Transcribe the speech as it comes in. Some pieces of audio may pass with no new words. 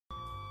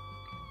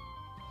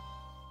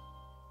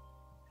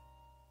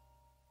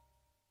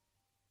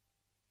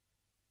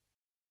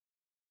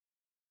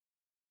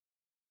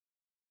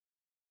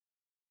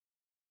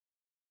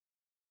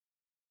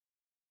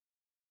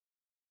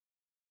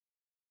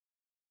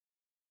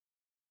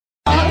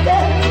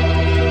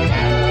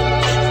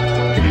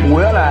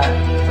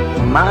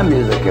my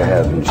music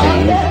hasn't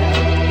changed.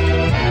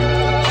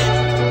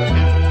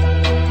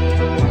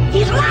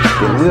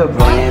 We're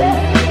playing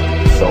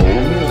soul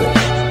music.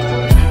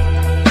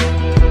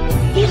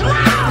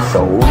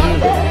 Soul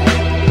music.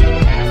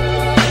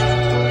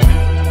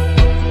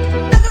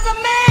 This is a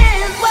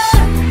man's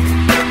world.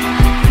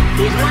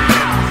 He's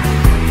lost.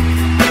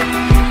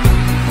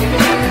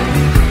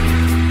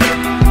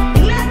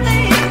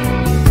 Nothing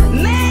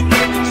man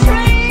can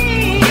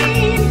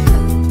train.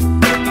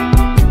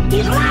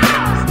 He's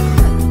lost.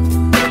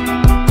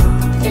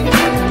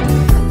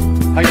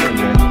 How you doing,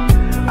 James?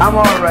 I'm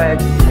all right,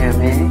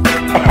 Jimmy.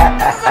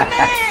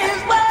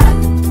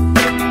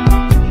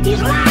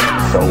 He's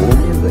lost. Soul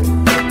music.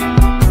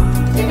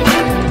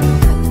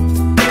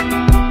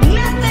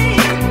 Nothing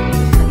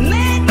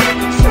man can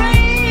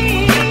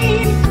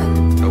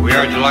train. We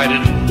are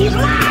delighted to He's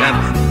lost.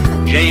 present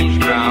James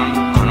Brown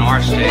on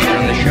our stage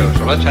on the show.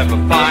 So let's have a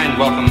fine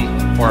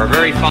welcome for a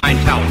very fine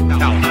talent.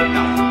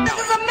 This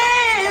is a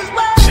man's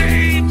world.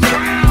 James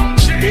Brown.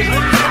 He's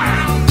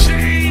lost.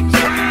 James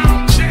Brown.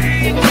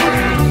 James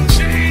Brown.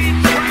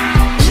 James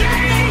Brown.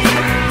 James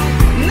Brown.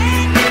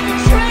 Man can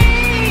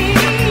train.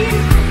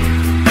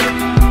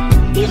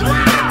 He's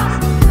lost.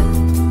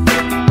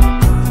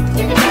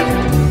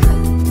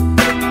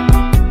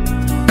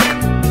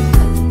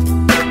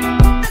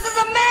 This is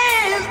a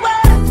man's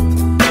world.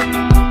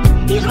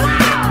 He's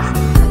lost.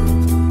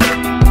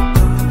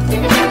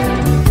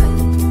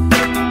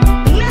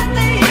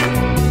 Nothing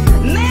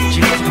man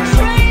can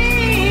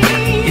train.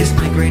 Is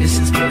my greatest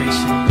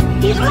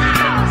inspiration. He's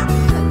lost.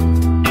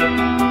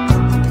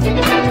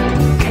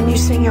 Can you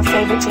sing your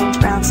favorite James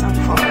Brown song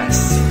for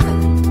us?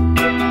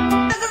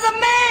 This is a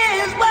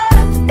man's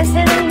world. This is a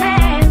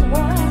man's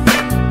world.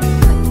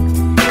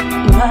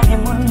 Money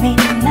would mean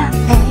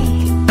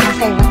nothing. My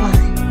favorite one.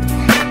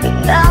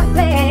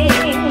 Nothing.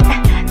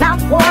 Not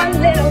one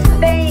little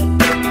thing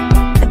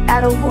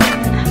without a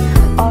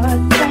woman or a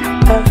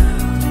girl.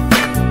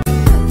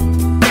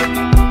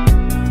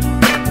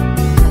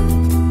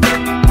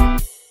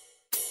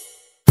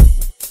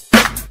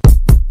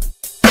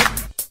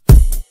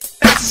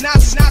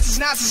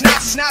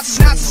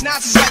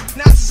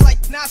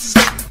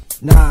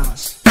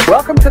 Nas.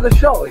 Welcome to the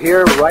show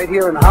right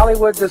here in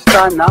Hollywood this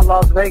time, not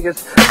Las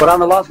Vegas, but on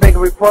the Las Vegas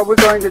Report, we're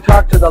going to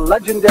talk to the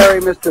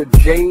legendary Mr.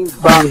 James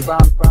Brown.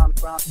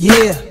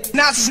 Yeah.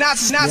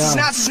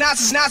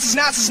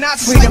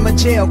 Freedom of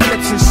jail,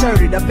 clips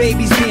inserted. A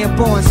baby's being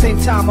born,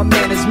 same time a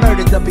man is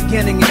murdered. The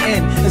beginning and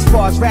end. As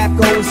far as rap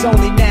goes,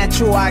 only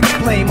natural. I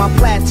explain my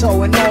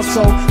plateau and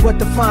also what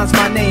defines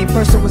my name.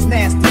 First it was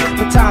nasty,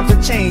 but times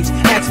have changed.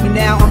 Ask me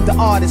now, I'm the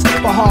artist.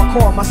 For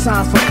hardcore, my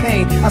signs for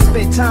pain. I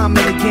spent time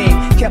in the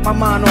game, kept my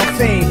mind on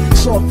fame.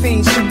 Saw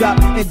fiends shoot up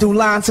and do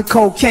lines of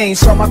cocaine.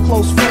 Saw my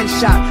close friend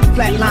shot,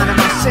 flatline am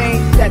I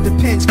sane? That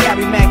depends,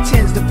 carry Mac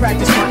 10s to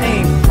practice my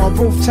aim. On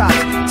rooftops,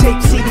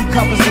 tape CD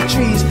covers the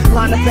trees.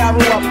 Line the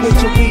barrel up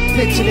with your beat,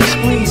 picture the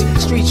squeeze.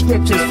 Street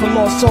scriptures for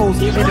lost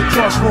souls in the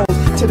crossroads.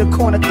 To the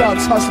corner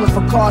thugs hustling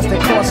for cars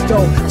that cost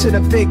dough. To the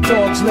big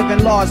dogs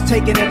living large,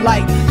 taking it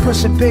light.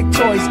 Pushing big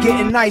toys,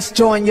 getting nice,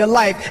 enjoying your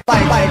life.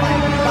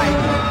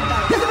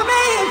 This is a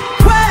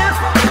man's world.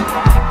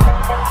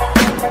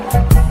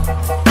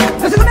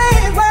 This is a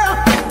man's world.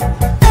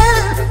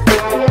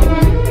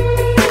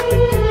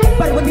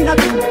 But it would be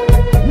nothing,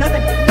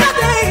 nothing,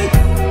 nothing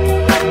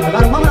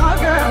about a woman or a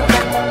girl.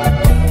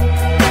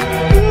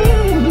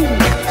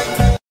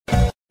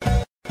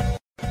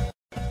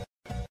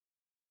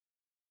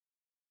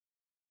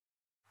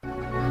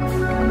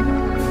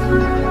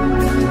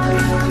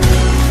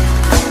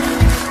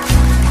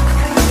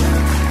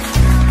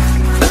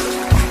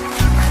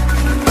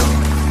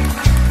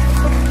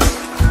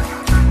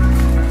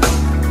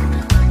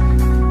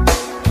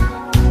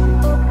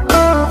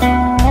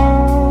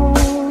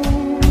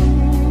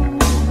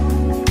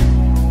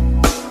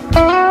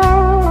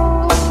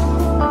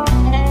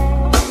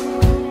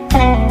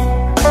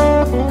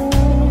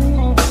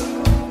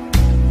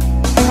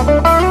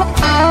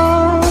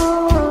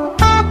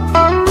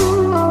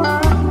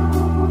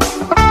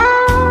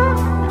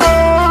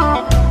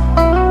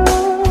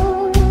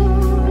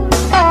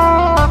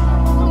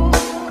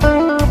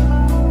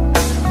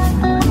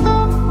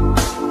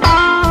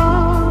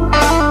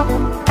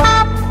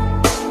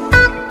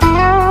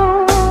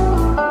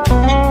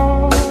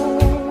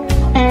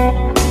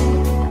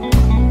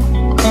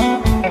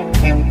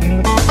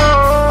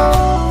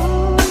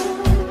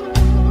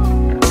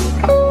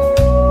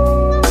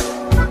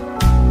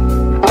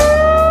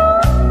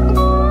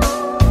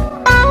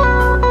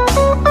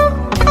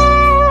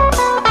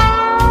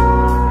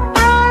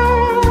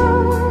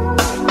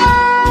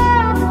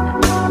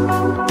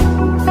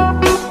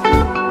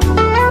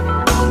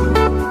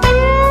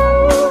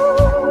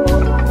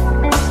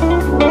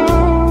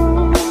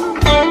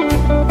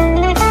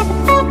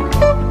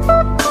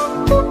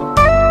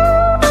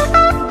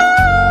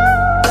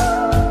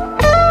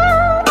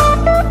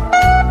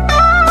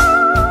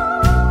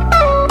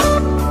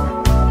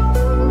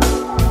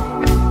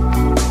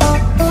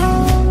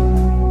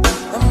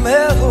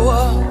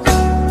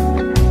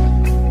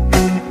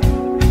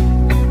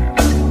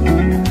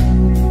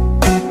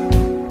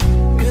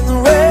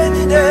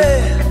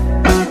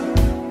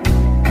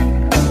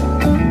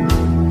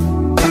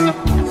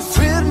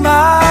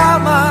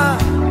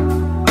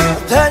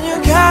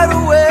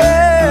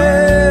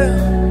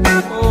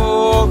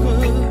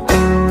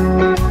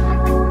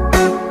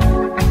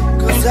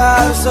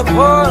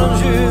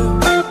 disappointed you.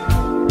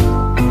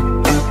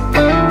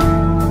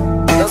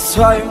 That's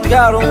why you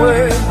got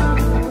away.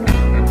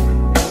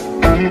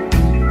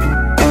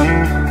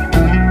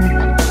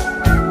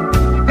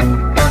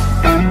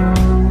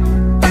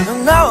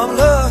 And now I'm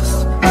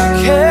lost in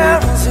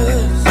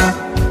Kansas.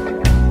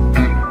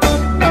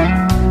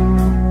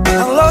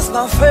 I lost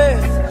my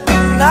faith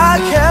and I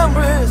can't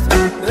breathe.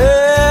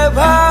 Babe,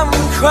 I'm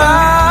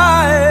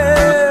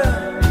crying,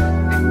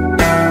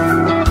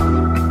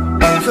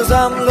 'cause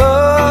I'm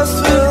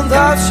lost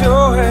without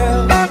your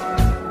help.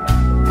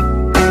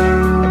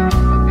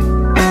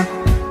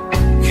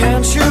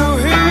 Can't you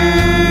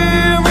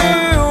hear me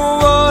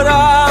what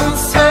I'm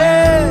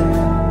saying?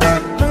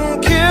 And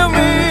give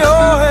me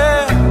your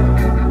hand.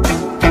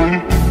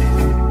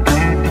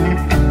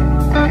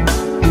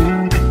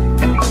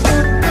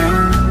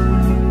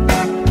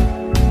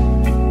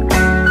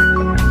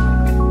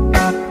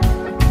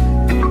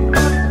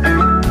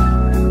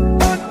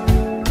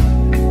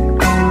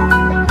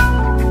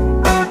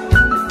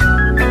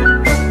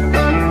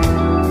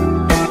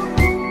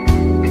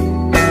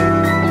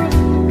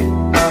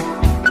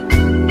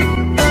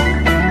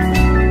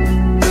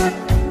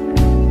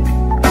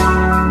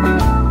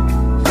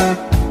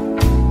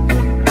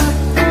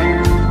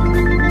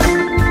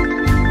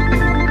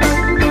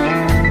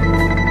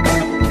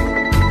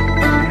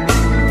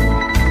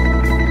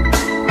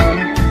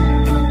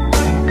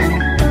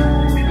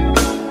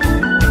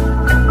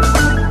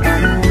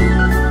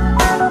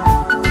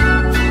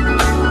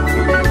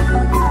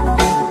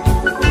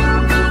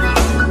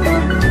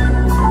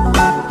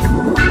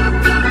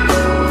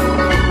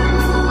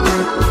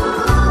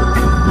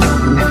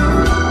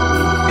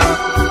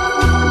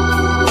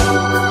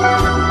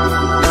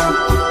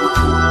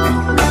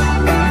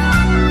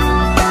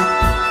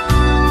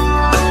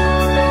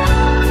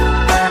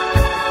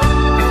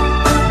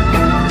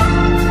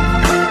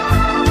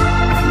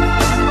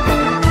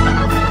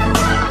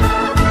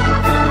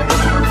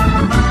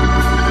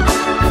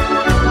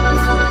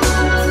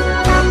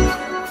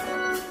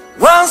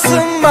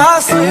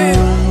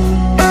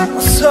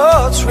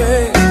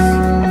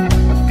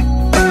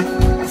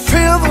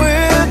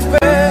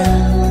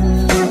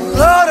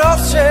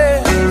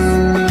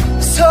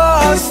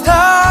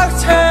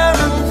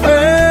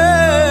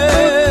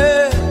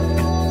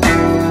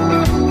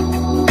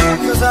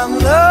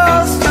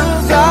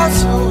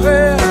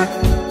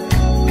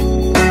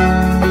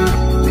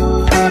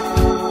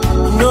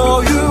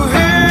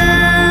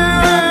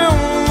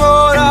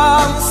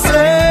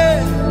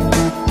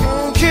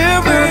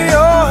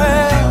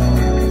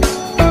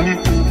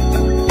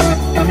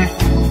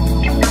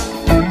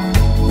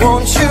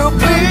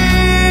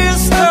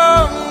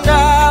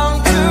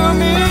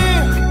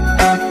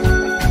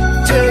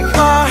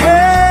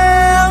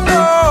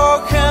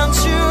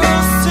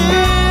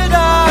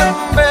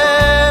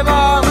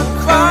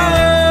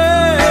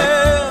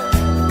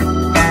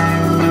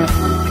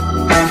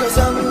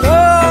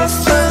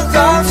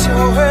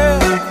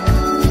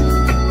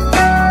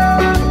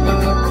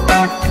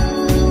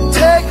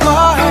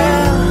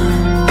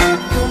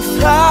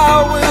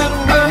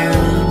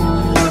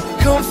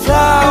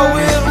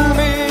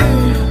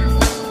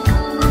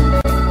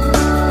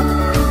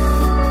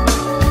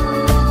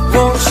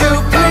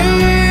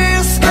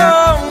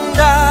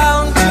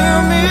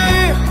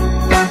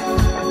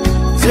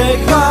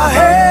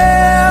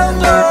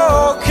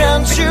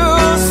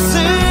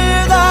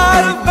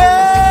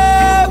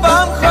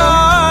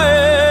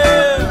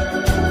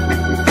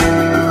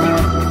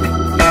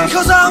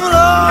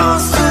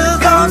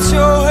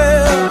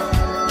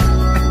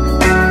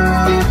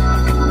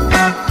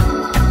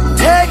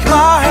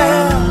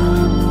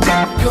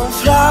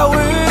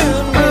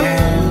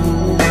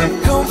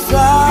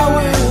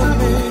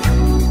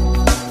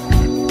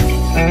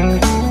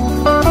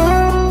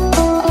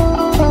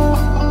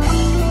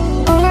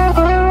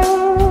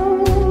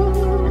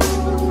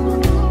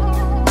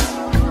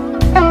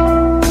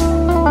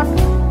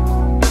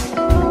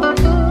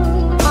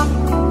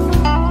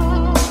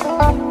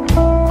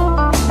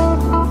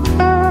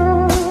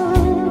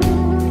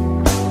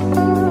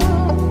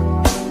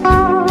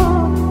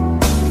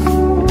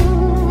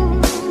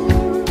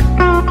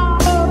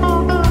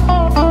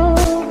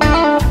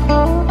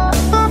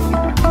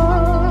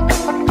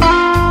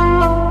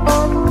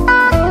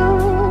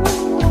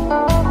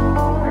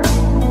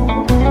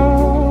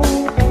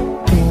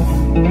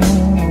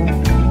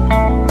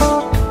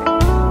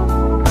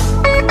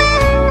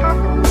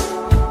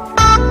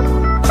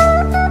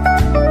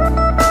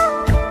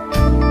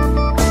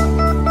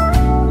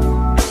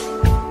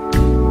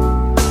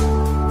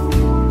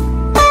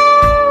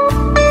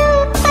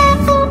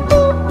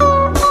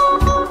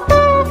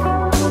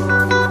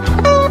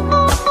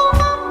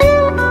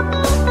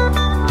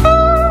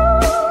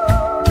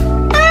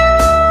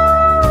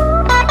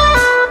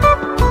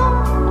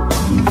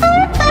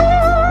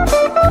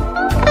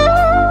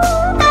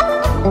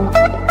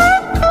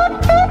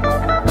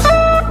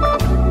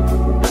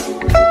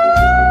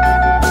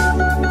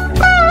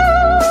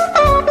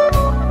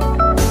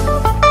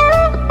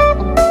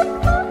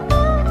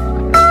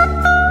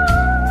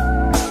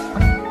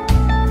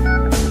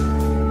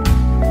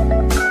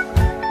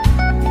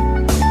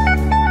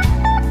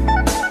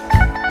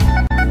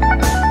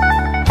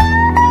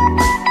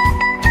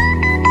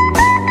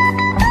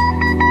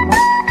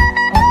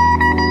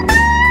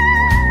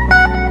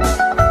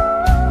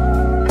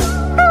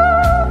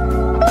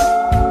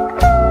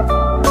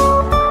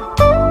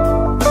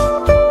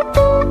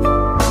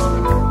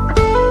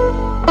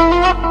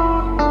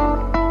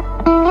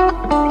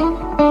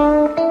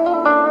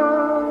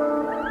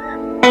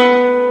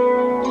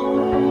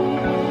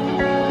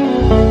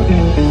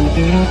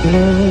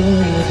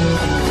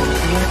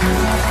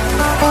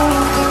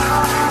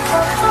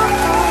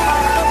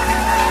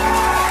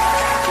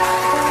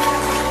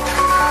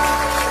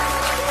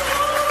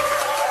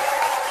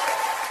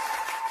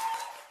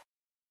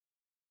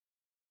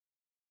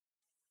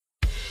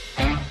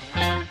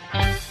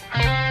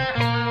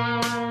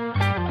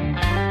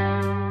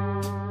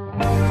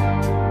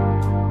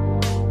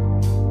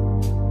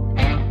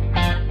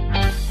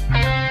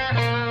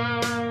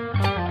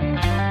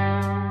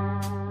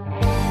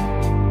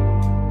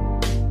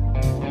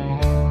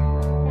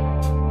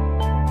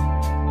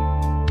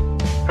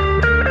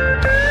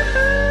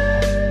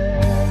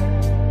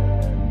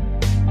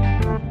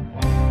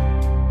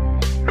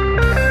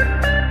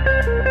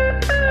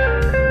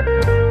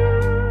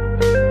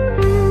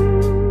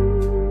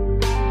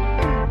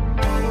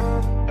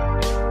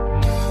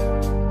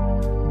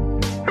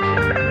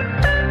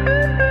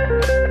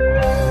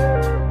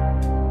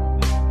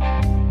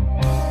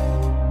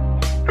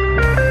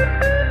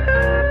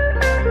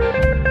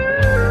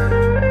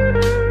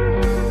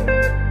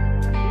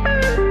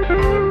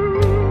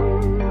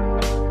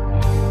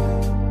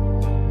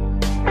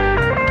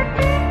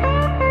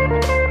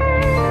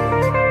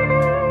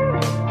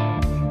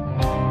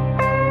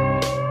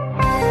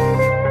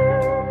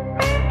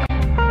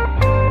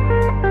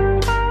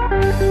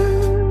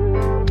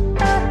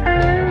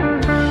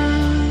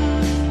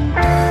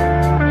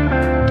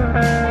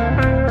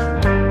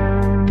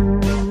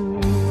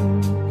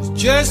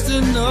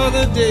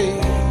 another day,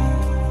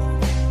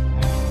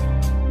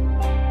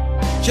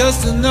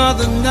 just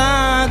another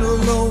night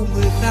alone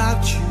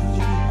without you.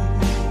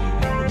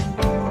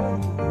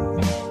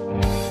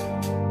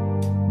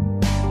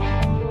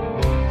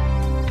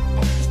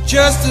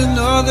 Just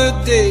another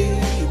day,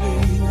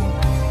 baby.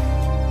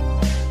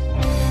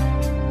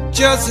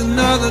 Just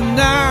another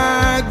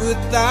night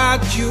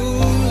without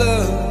your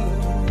love.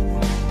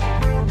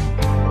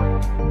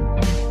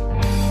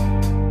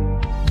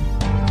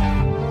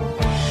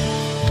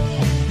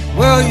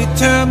 Well, you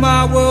turn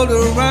my world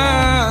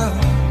around,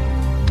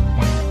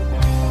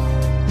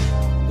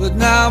 but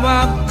now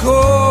I'm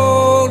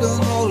cold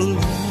and all alone.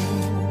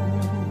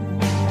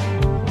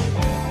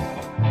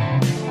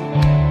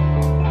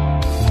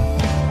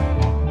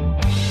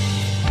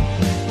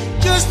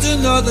 Just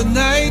another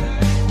night,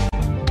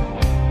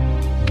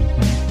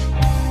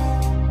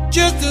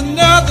 just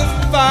another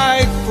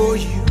fight for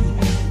you.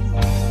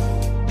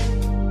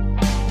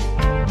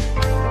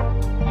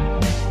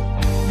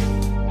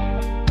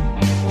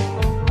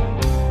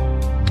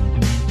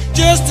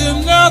 Just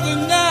another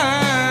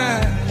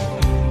night.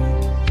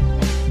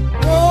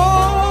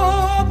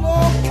 What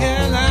more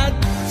can I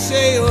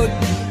say or do?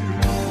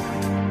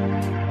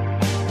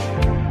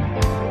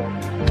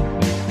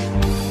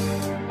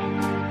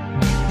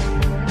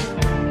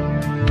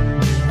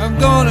 I'm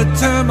gonna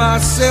turn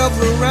myself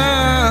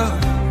around.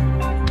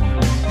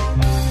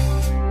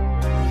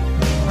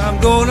 I'm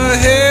gonna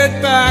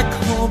head back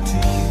home to you.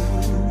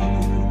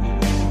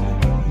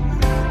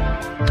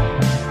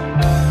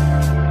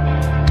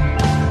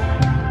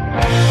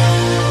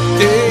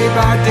 Day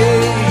by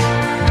day,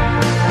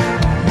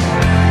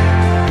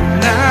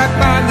 night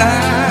by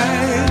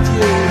night,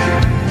 yeah.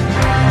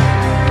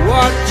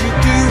 What you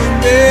doing,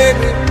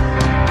 baby?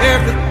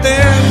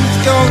 Everything's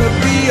gonna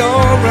be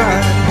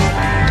alright.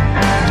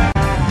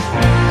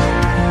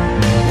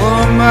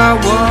 One by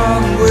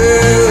one,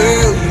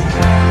 well,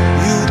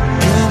 you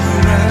come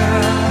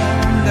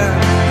around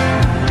now.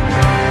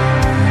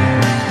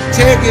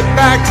 Take it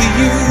back to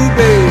you,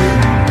 baby.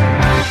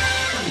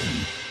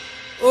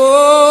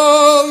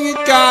 Oh, you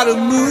gotta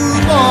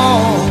move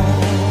on.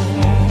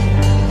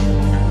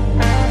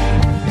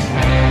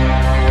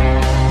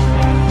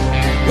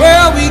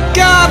 Well, we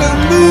gotta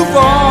move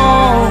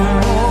on.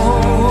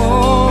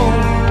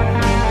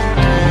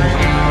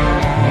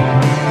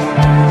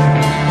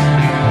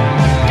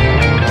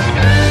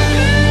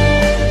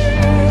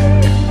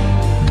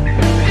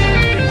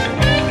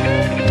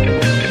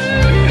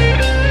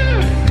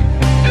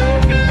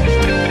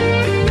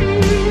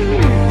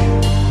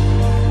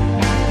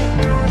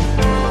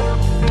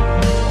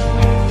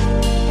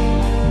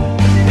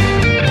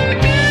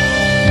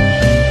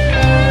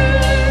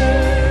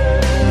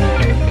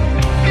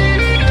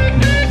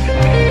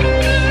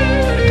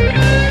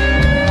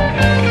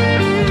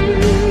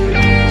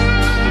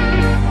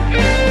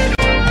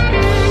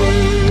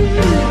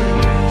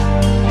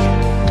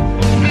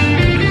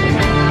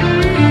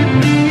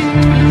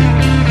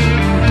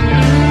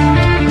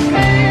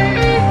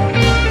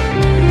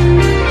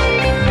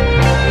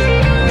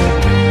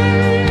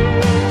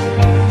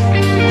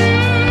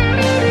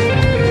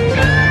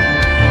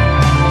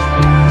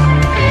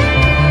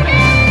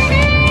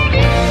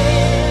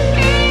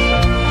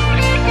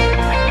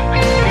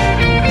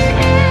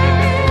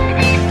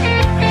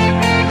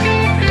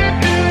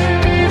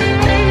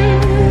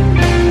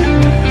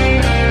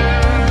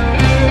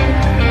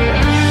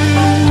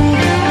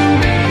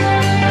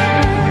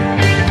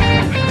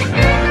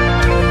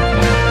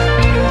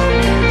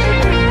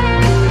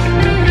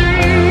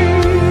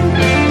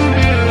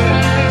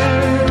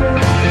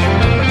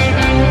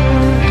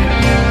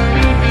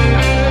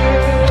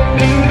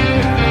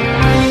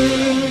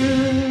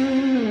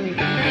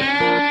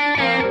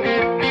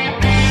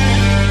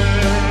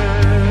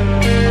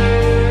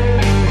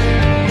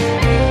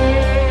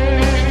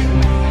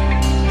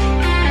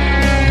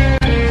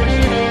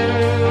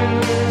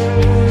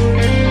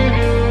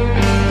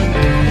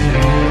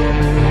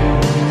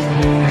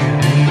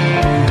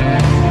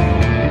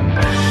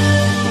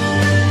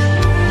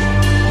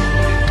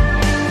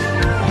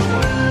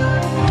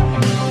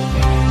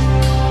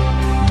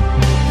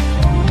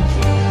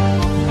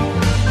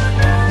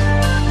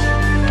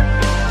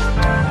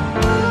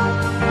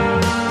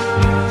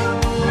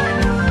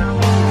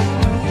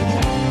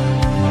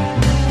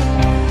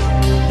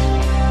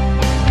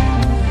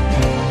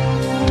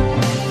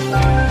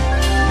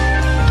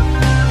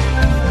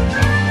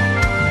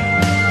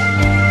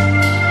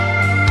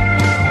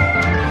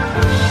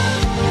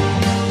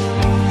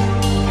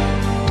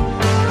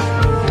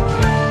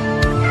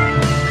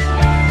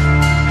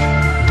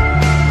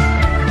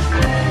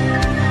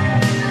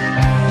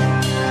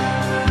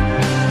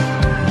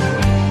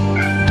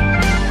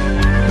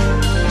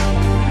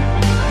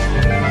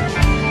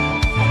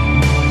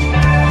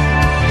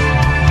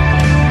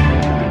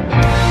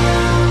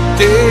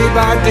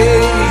 By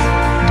day,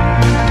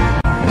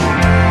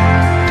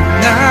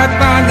 night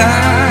by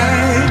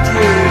night,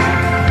 yeah.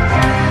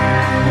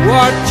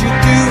 What you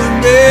doing,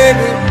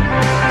 baby?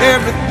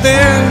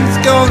 Everything's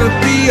gonna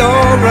be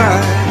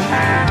alright.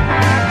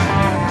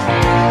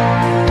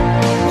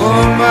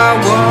 my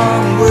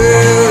one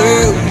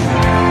will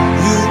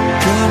you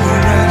come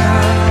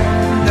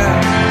around now?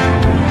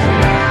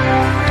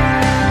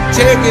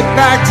 Take it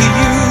back to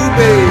you,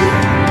 babe.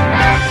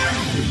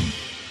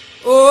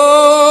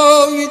 Oh,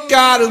 you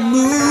gotta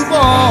move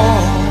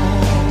on.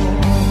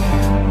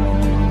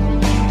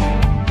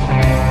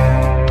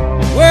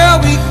 Well,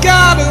 we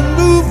gotta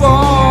move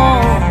on.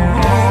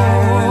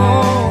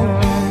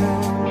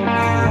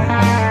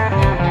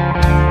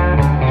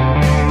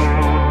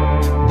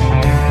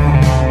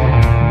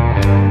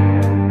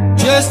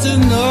 Just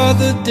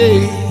another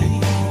day,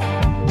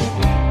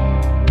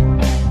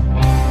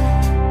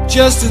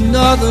 just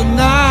another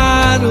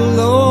night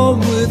alone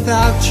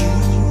without you.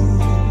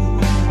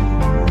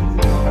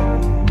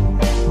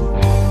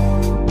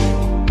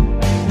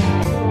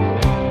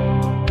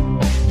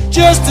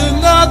 Just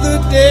another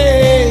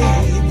day,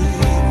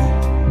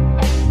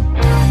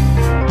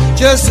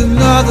 just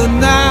another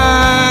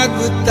night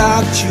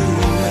without you.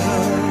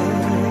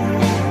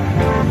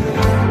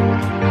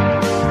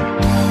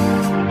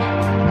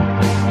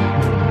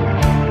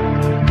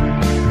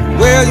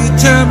 Well, you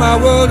turn my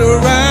world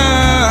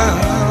around.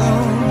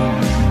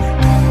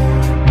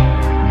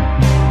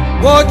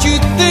 What you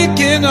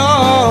thinking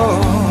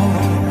of?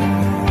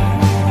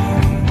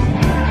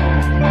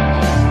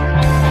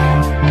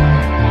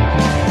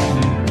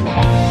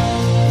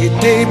 You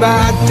day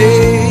by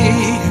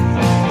day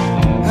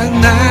and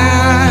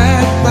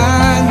night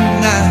by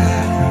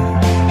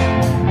night.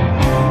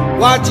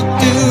 What you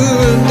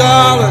doing,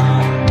 darling?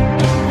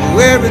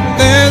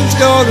 Everything's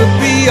gonna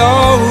be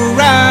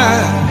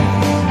alright.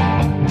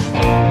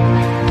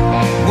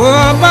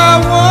 One by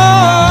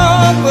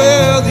one,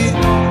 will you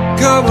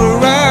come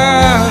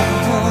around?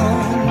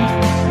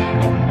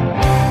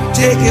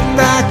 Take it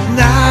back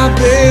now,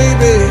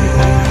 baby.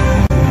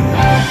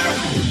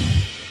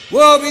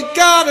 Well, we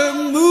gotta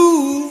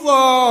move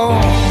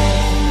on.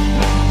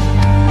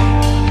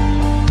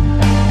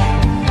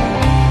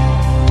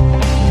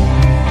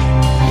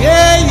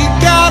 Yeah, you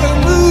gotta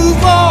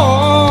move on.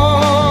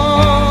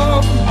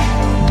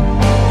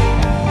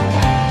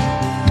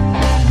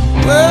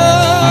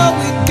 Well,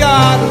 we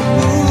gotta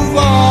move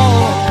on.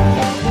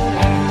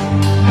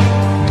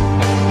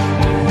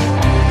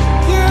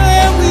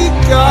 Yeah, we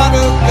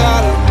gotta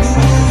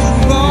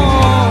move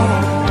on.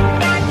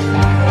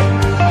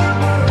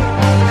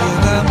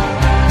 And I'm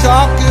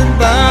talking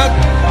about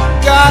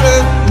gotta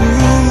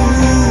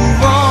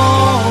move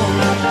on.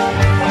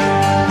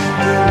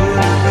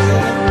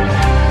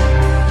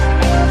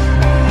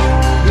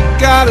 We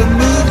gotta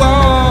move on.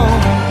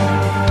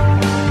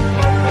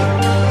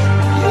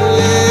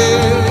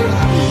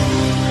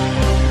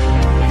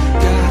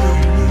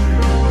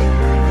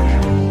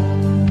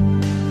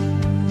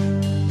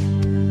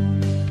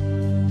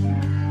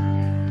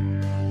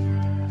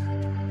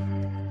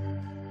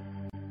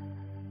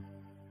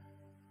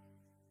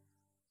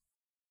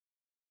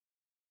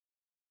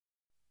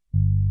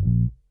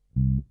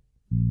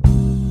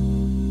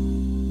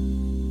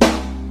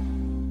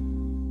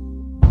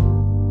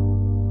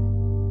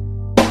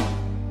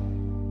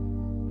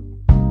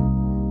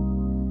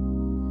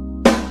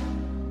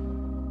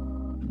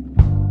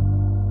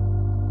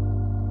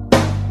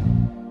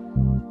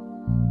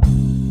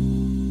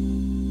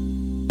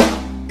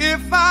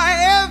 If I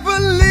ever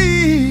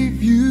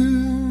leave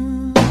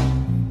you,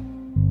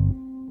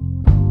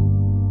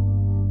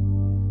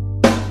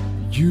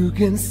 you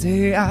can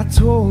say I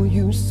told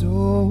you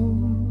so.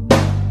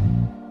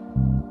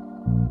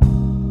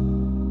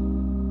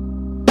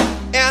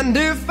 And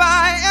if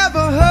I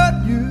ever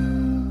hurt you,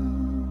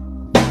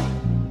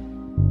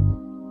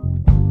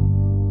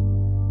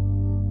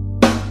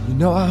 you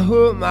know I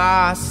hurt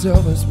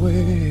myself as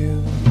well.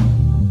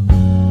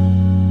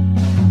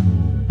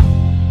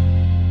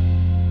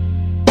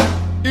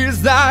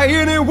 Is there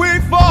any way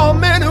for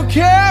me to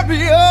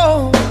carry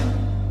on?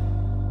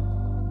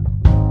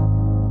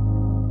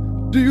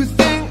 Do you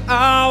think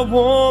I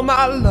want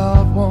my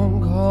loved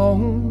one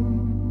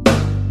gone?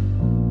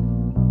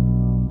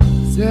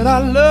 Said I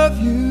love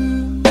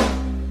you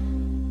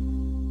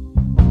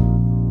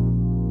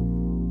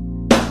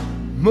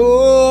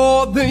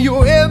more than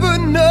you ever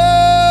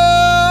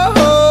know,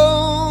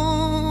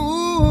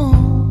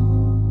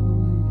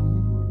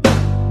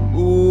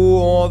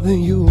 more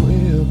than you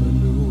ever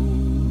know.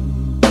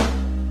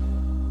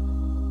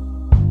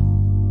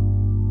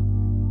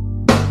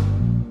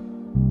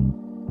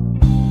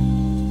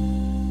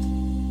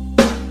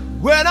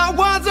 When I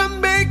wasn't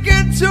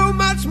making too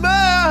much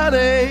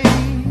money,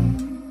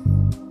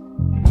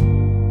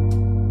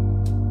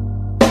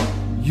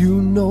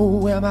 you know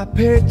where my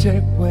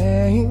paycheck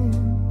went.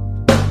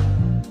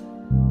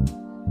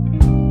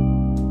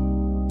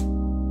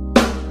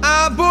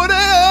 I put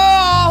it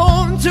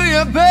on to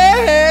you,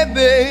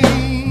 baby,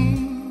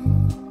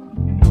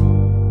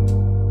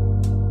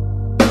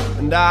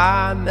 and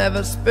I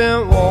never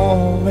spent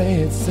one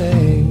red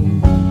cent.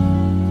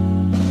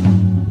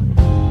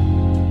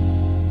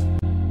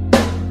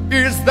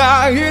 Is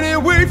there any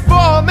way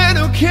for me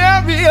to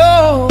carry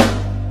on?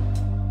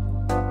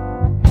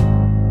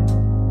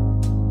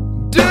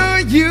 Do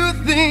you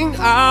think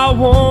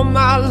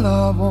my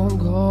love won't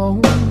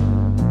go.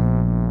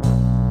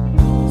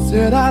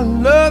 Said I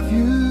love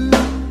you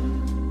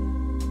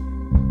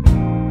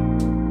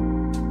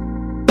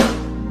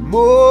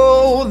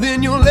more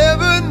than you'll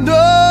ever know,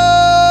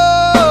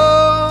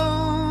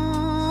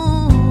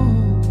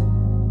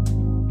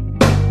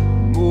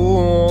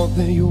 more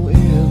than you'll ever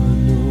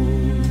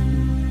know.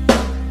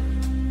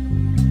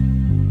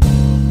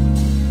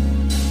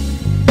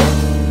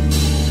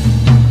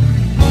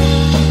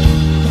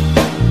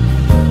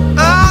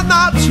 I'm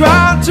not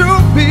trying to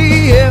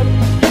be him,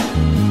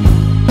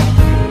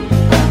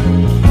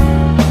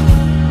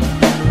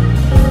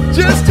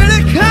 just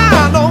any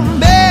kind of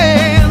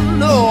man.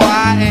 No,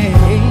 I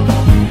ain't.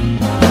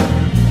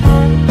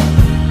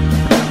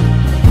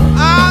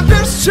 I'm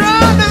just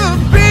trying to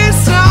be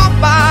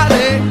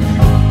somebody,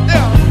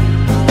 yeah,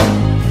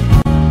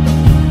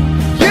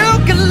 you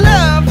can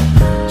love,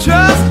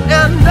 trust,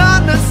 and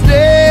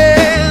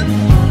understand.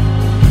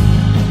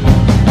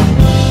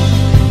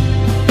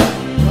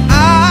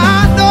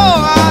 I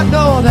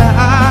know that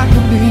I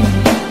can be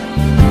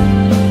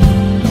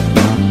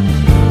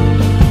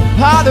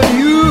part of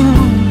you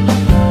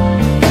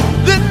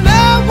that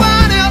no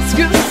one else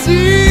can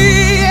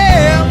see.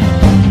 Yeah.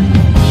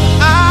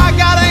 I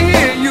gotta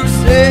hear you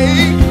say,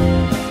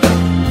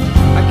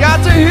 I got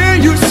to hear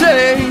you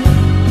say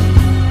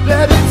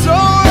that it's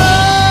alright.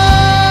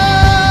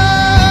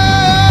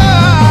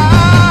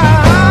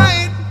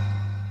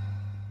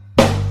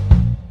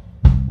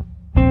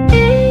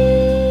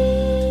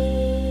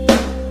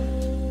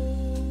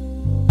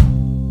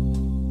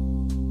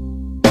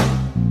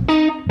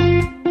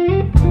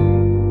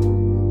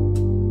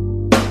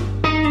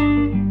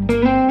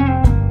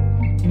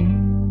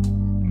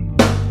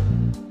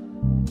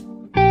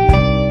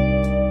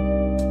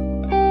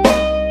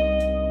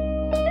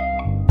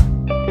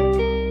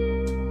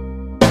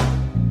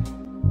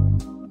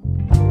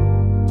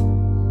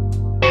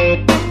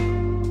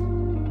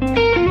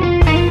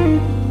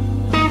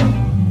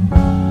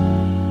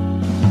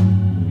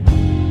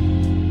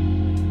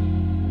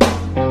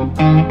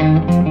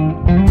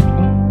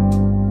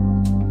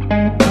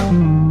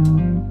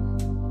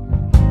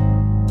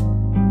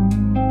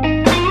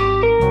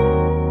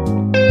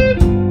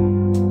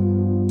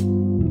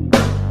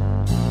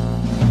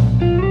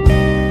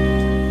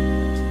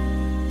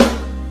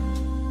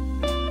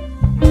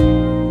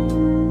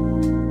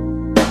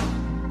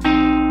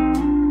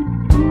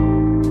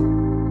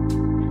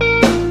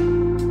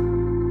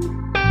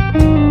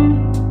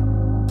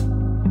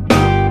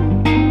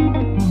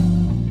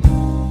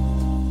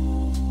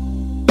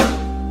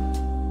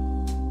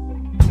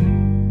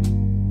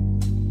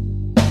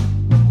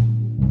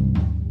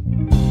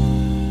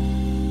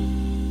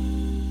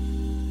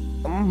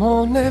 I'm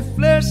only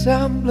flesh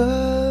and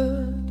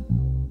blood,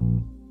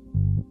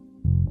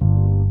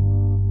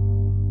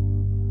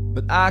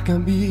 but I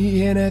can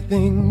be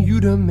anything you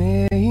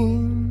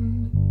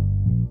demand.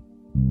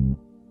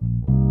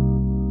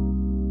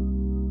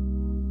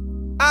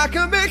 I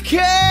can be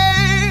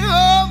king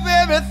of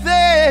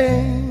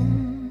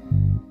everything,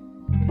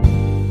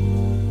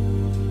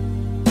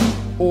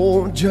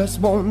 or just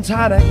one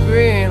tiny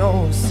grain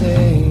or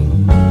say,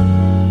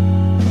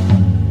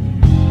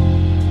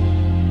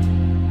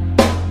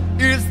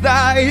 is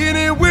there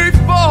any way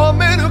for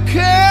me to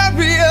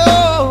carry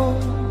on?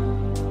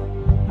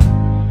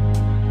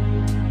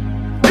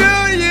 Do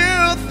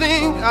you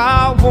think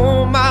I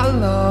want my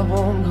love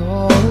on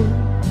go?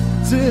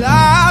 Said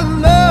I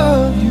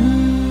love you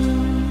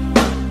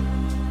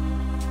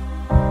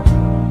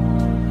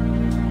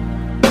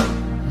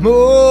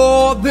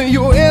more than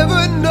you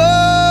ever know.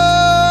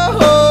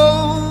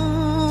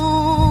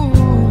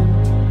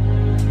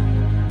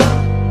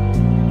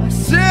 I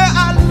said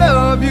I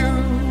love you,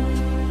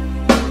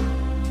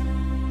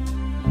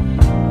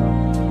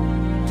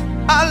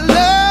 I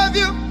love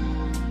you,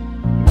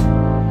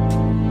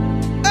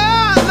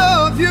 I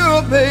love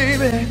you,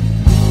 baby.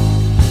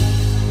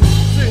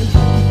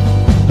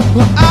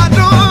 Well, I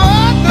don't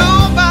want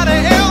nobody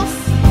else,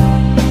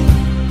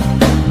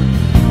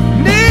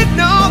 need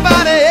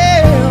nobody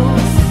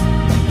else.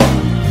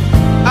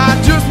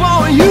 I just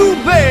want you,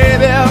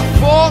 baby,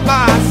 for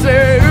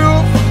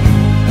myself.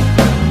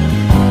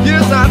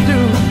 Yes, I do.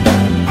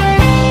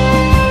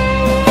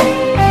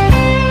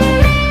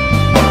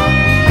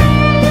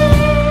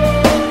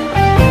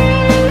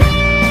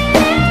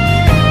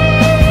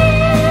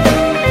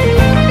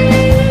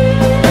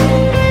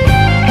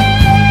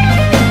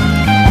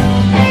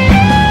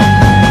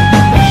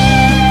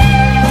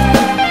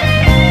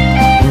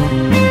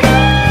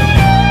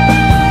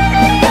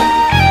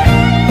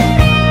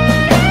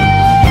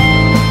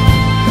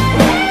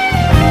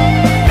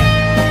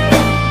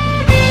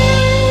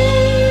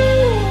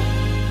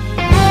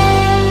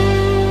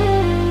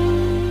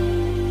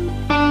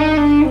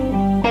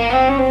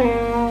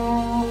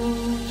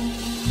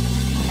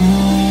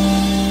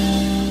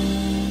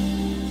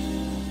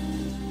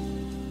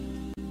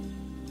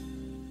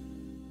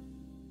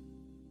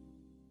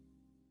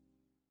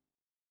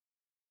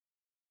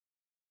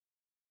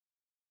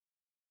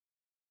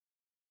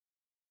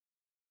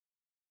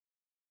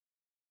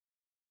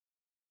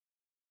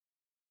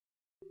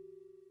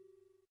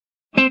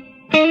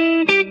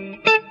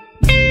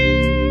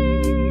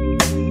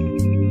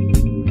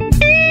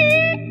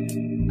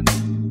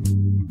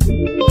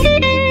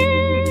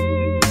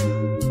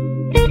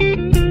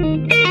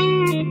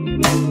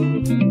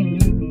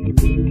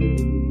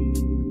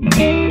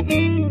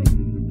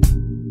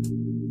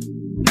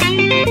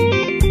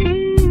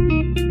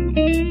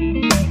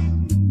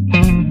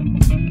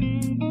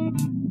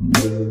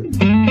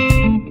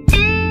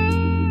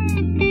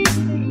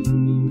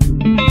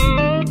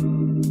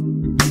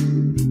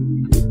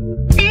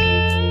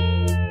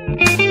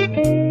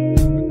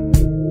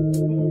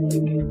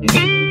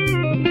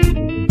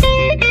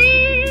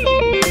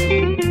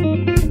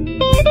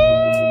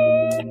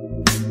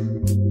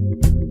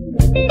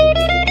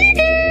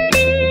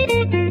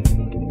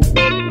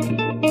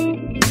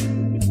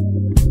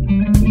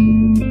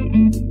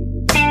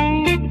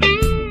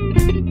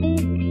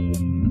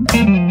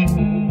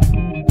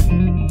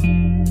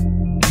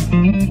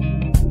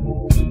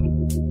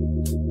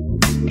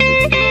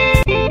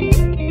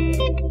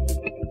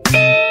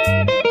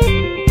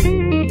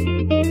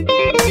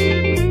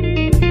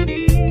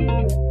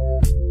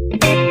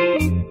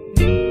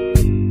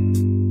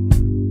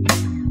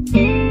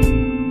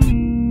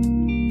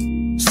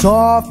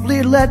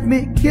 Softly let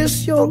me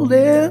kiss your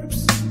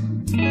lips,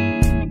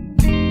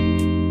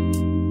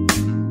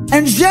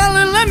 and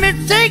gently let me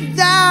take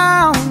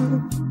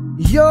down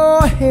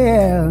your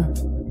hair.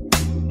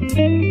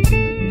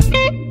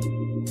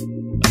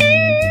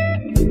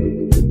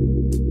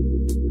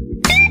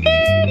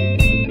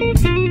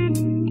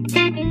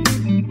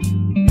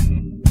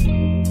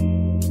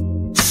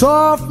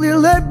 Softly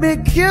let me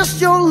kiss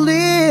your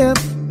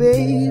lips,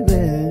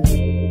 baby,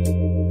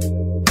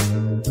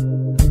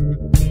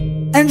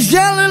 and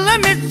gently let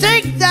me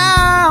take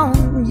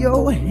down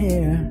your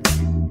hair.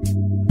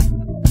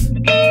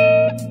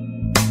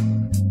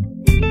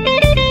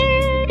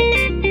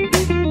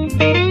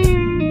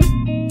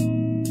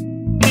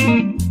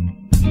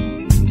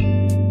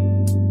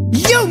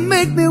 You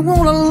make me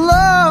wanna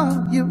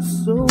love you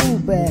so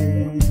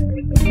bad,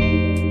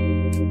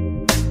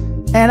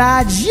 and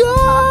I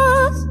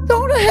just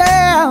don't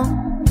have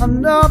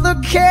another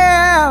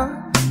care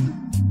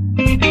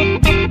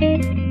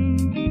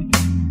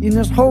in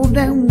this whole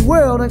damn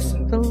world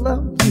except to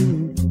love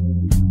you.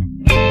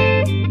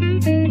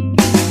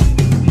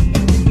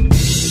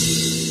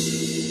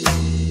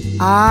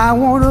 I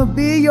wanna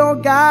be your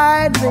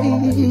guide,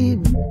 baby.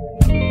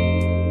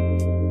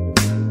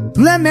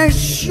 Let me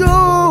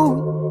show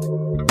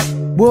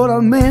what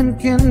a man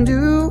can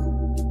do.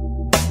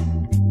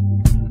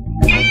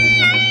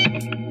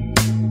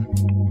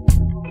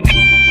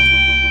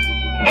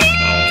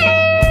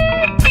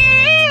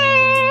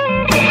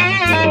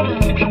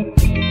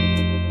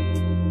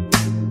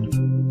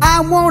 I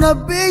wanna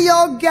be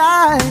your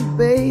guide,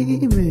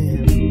 baby.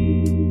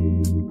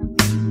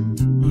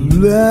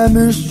 Let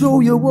me show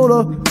you what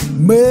a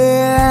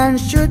man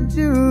should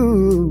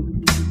do.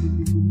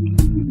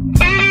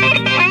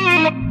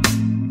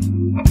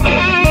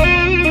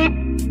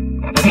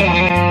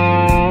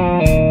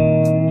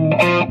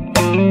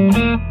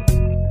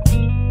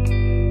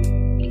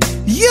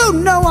 You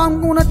know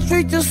I'm gonna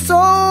treat you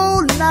so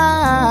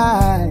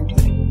nice.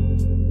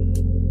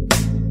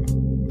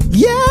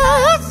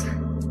 Yes,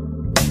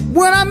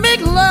 when I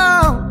make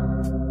love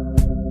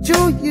to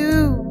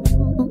you,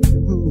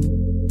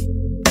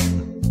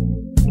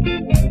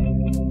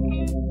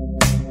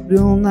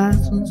 real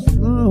nice and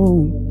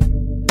slow.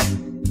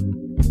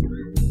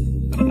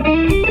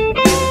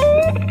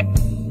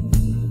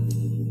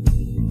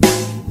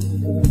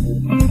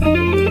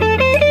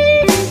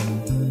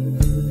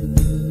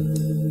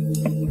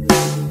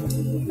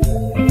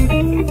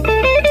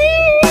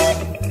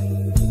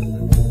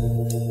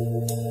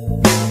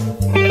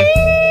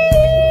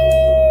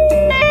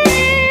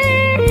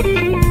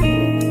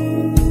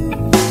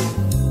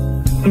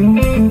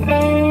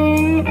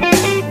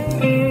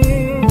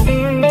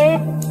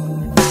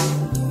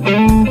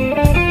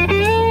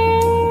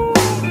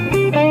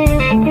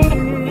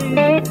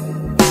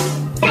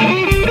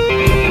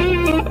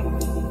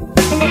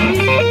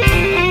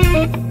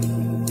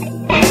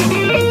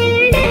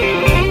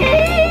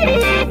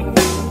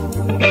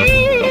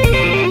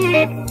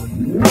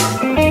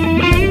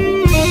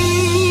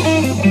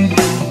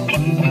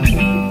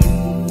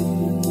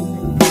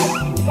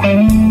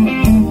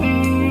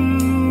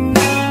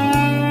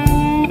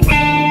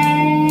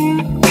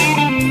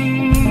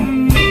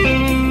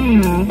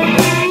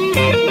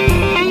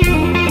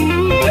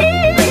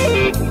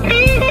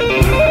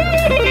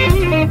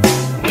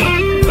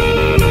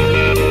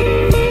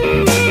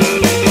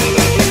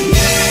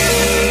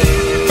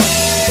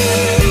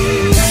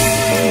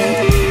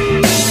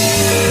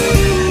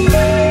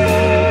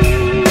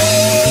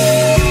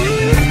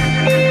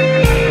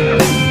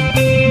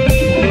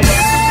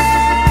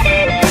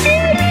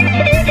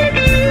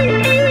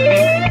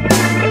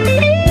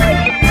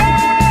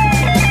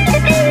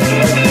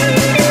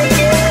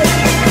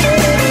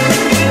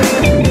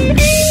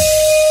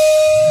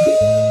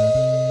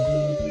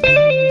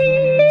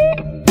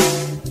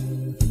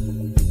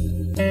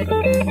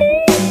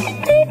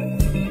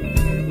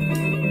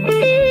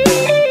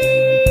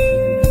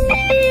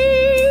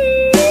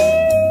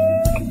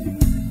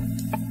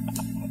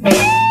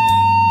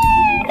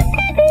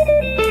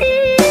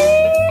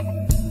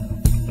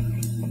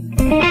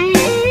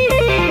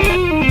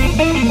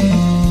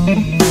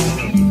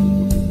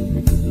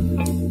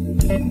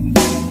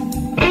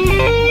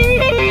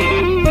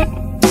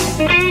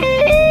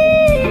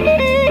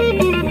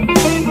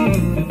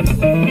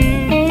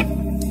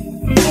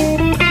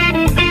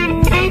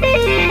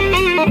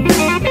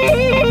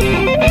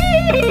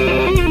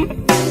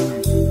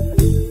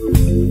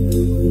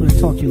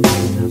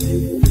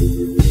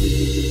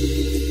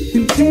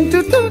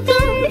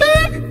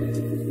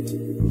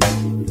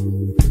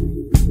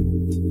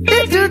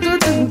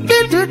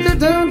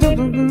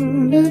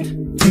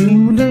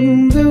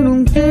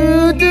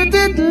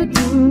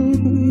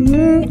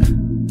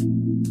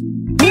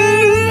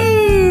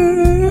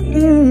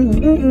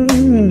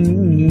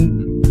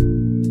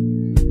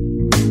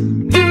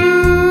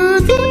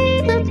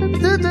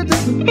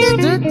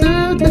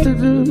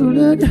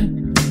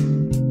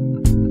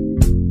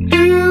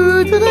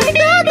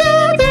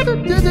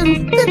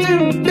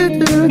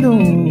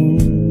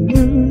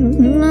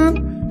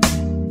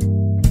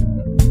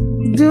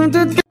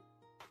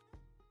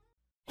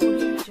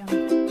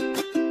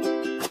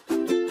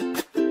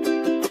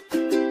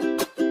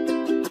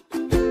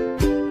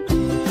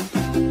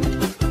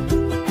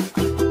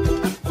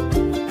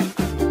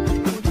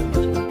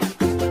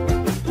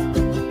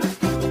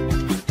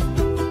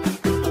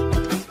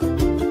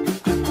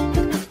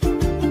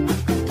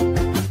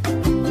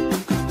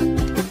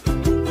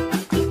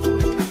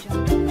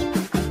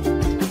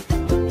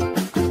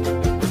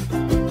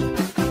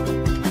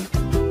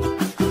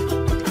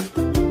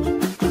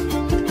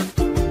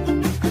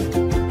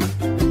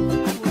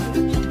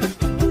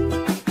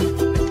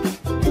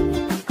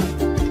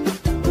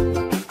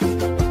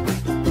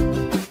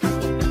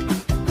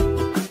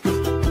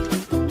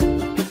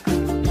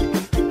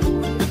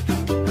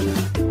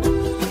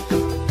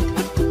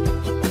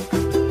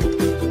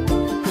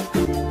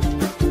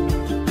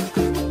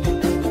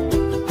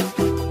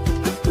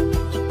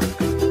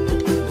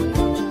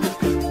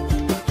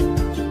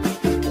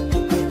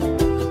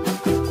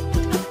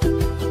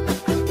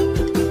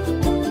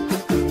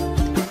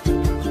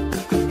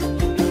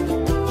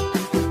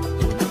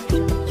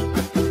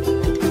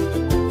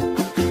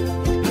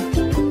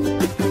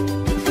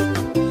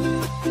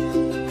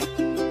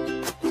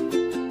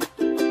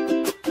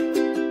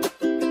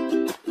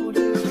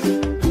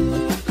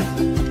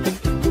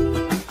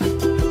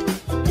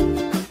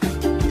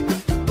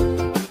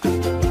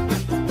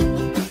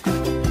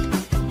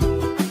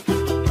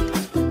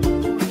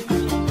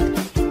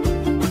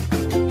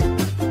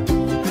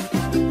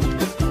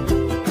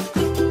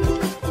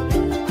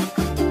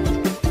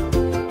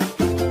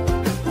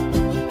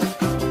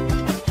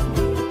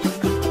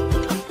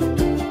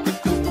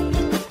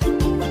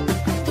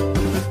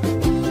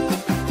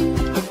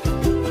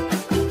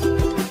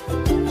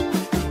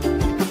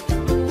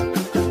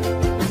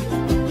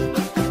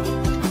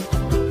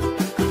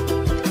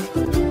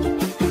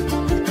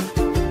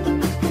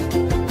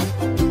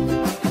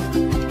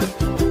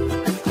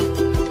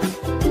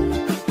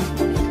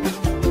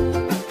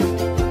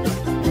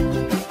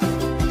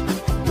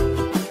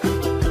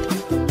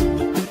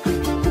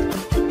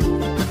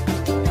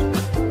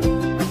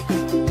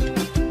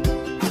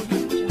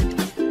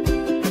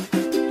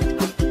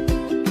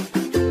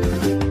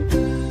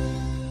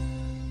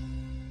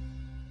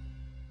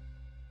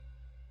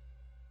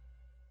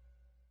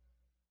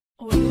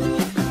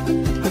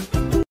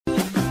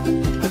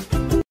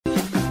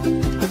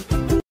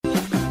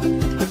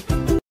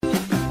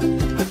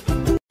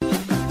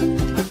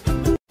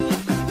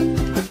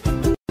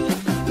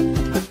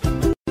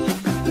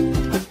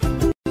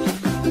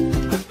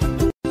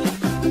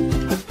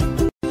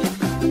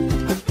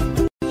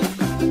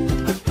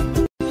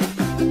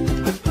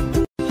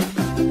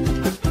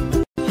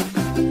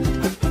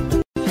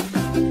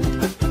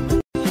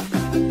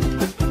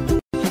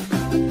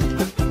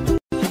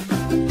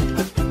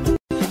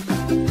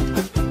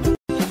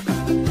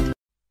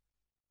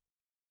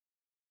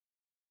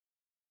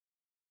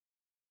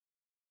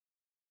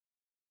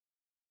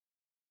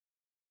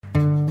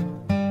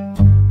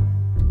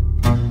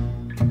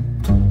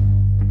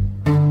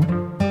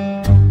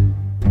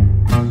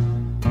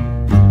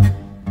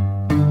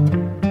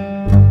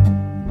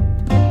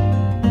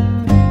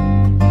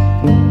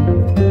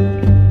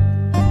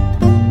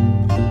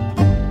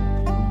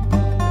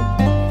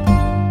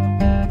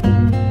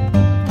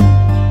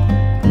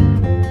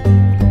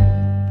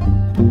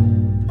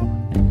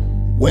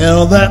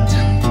 Well, that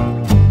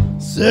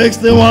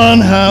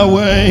 61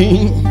 highway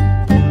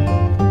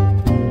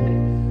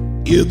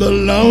is the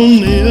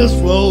loneliest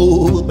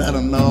road that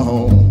I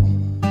know.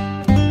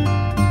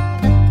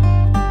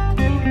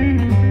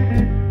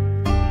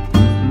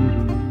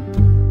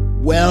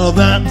 Well,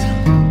 that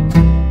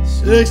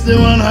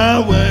 61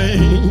 highway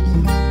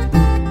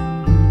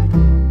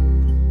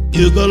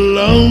is the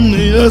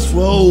loneliest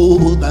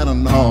road that I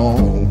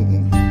know.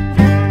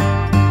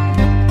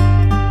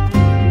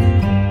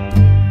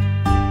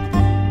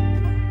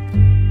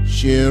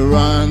 She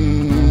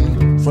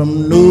run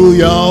from New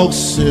York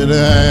City,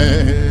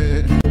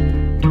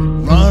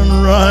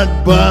 run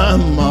right by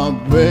my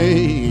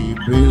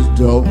baby's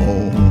door.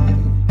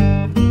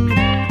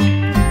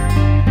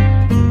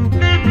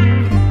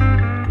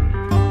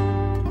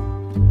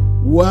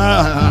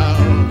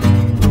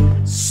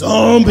 Wow,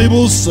 some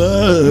people say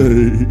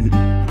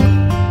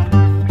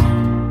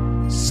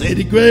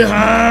the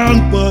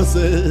Greyhound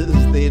buses,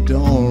 they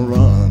don't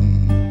run.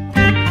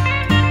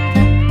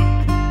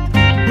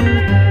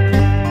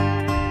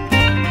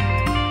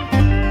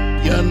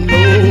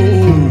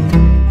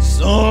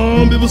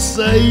 Some people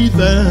say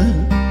that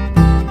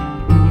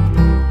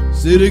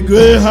city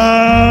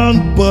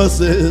Greyhound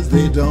buses,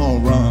 they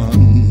don't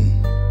run.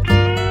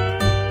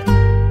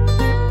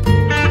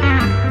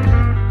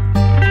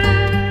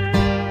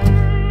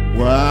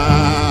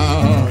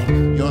 Wow,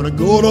 you ought to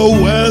go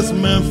to West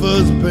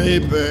Memphis,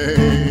 baby.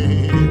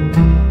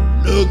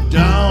 Look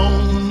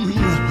down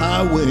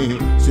Highway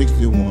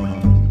 61.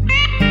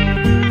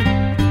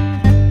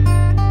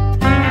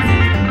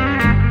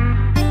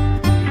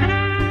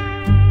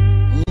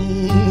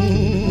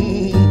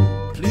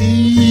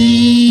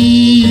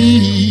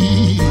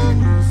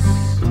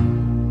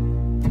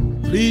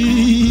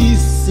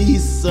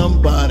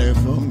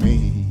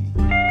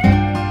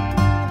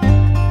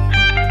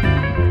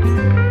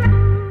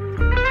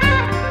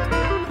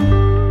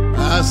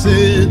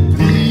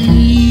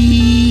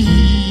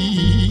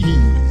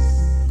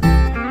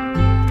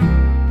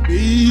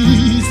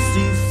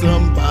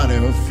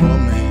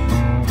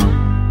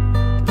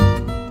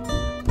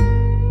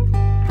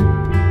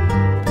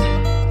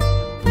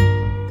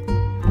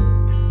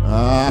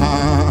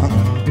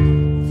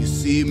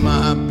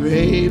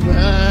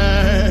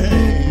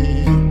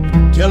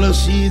 Well,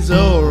 she's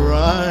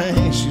alright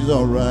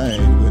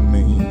with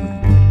me.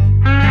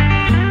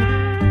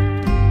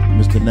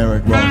 Mr.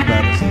 Derek Ross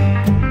Patterson.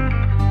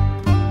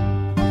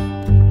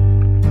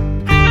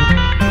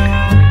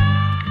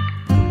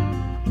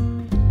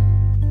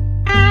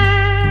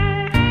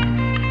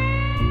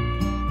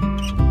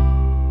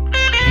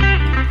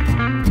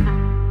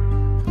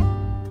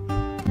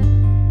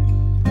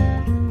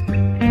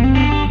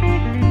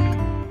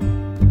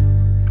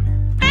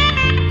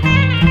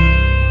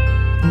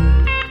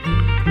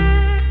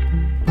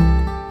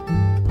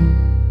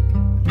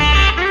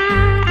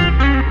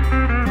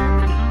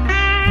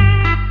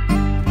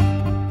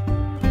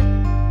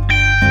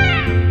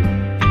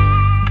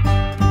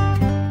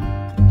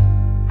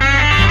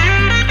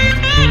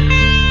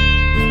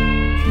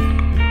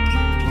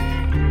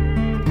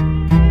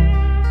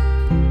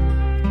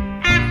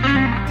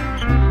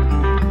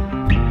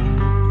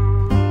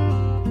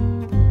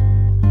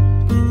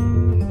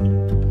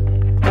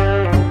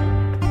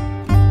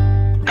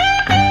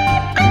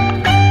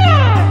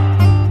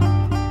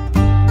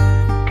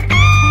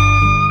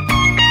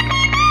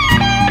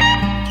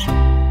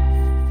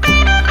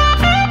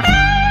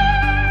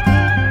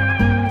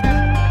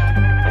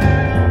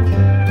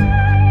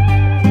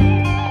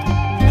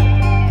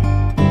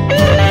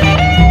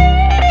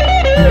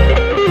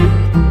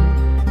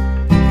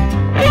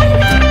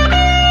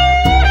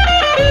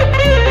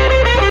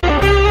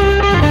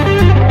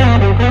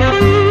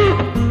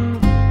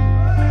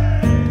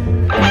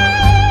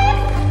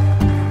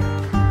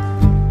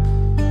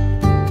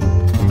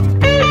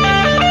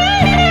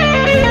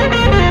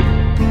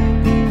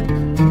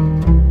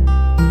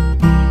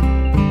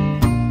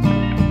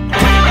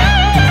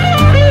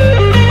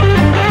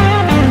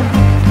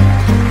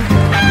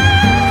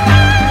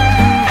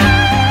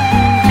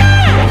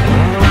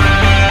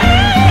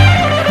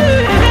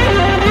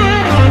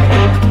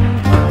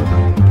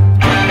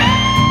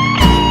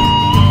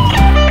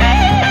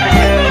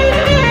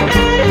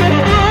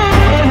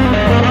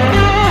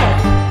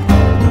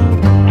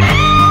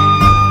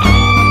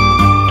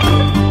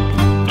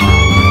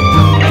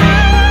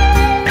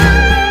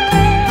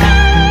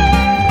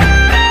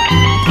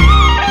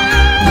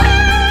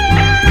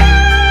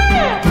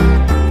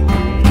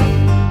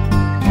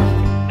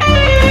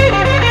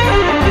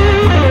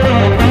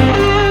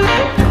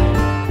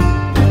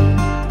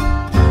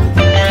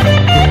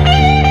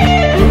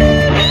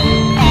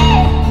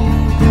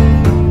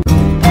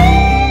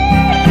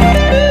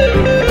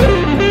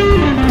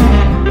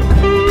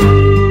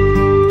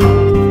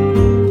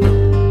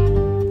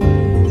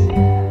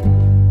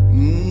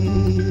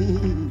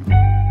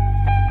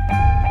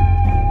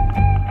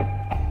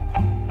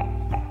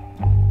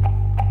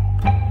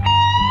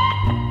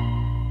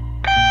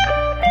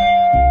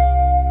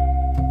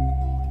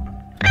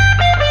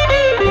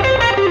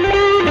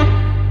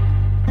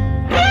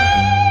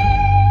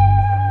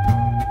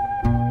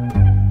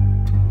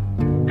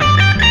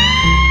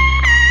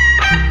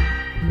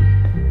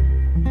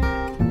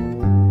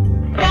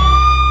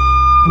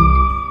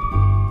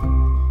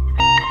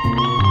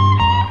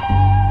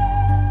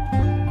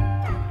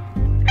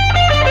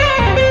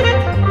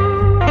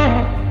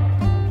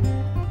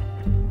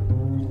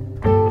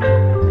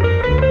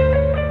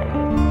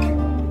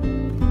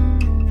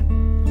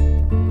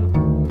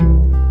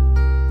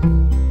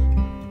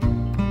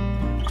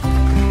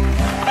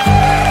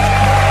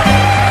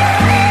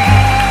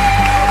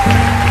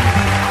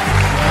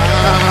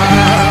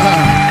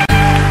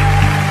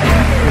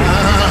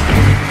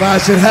 I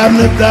should happen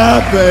to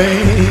die,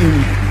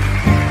 babe,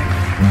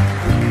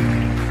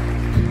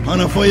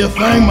 honey, for you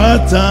think my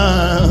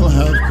time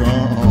has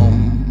come.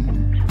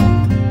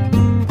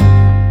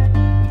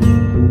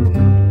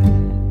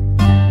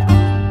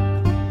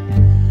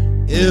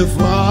 If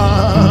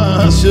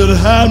I should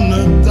happen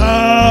to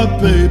die,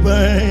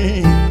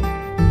 baby,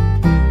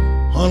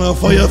 honey,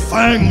 for you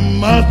think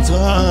my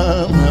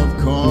time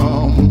has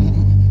come.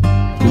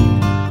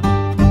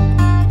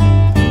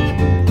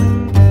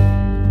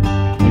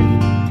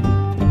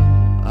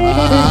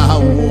 I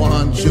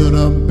want you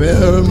to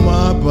bury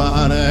my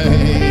body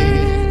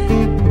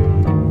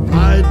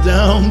right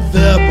down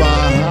there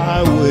by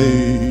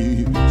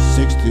Highway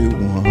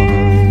 61.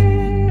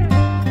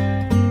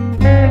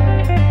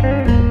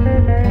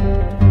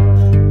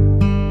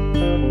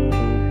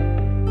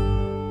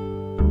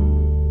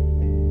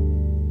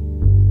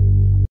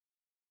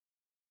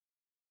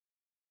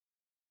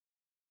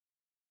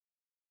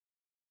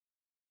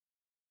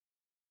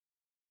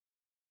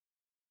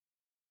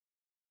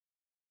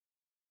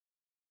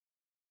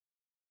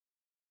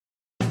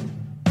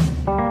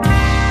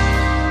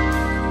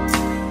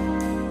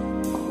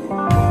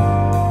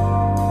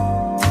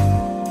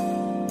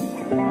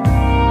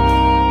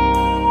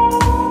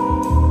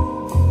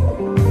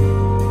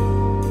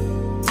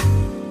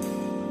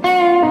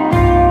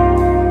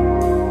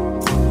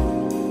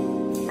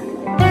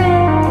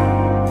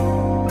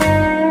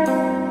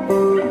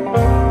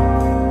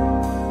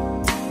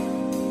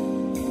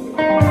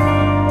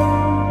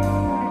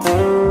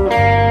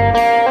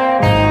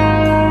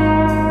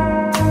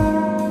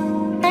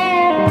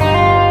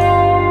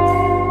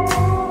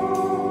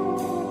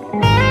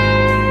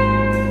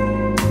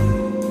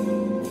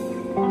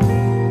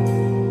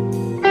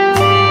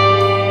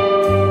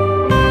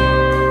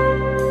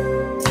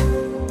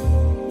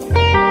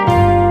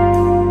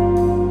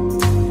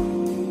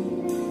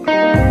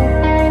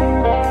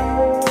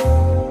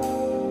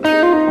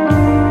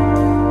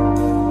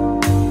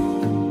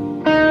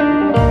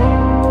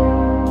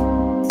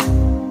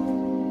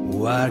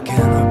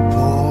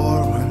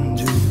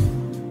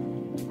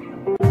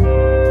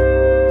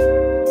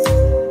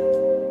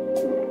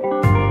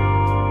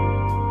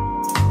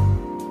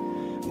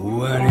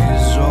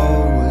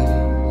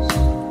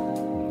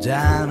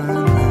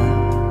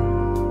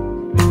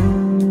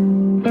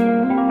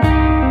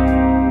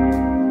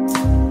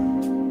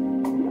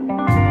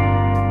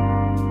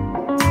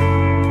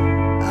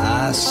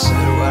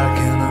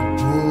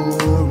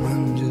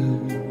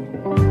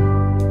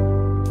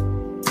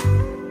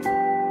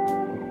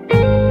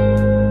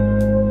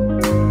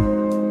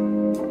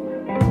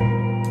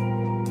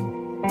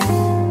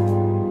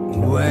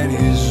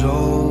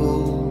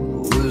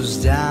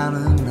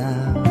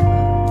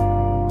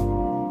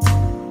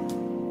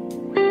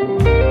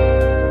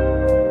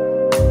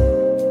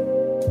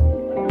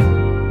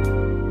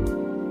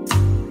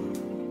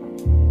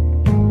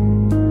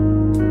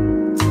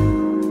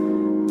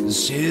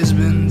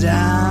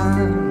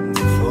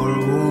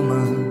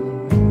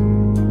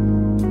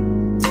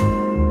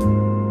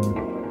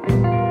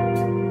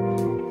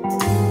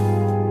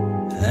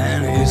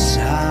 His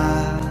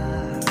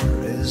heart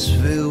is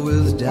filled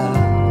with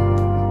doubt.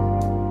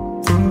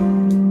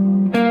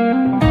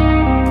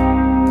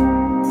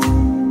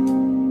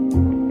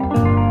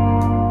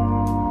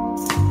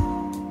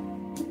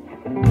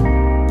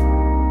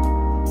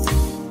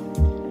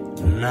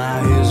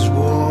 Now he's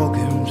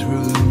walking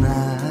through the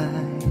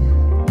night,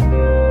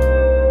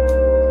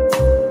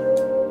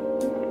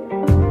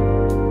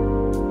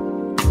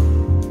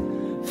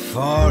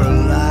 for a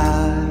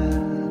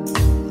life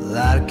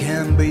that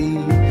can be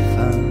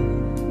found.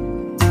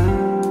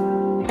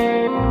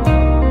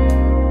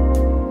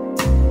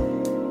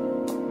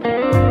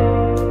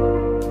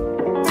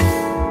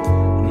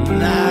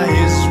 Now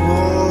he's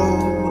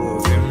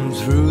walking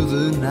through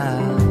the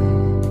night,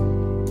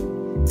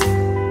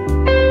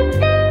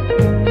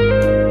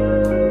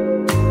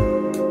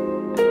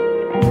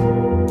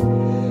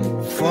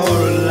 for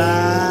a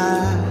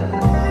life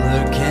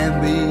that can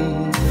be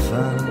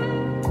found.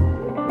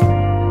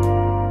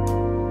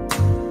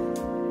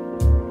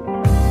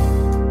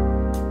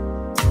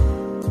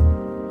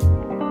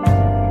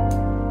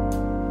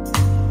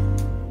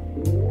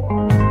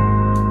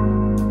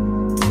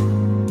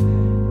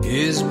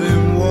 He's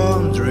been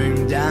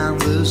wandering down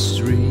the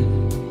street,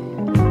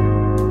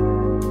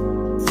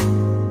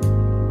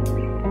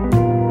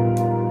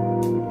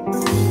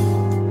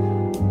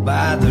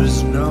 but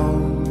there's no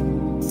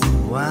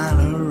one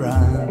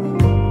around.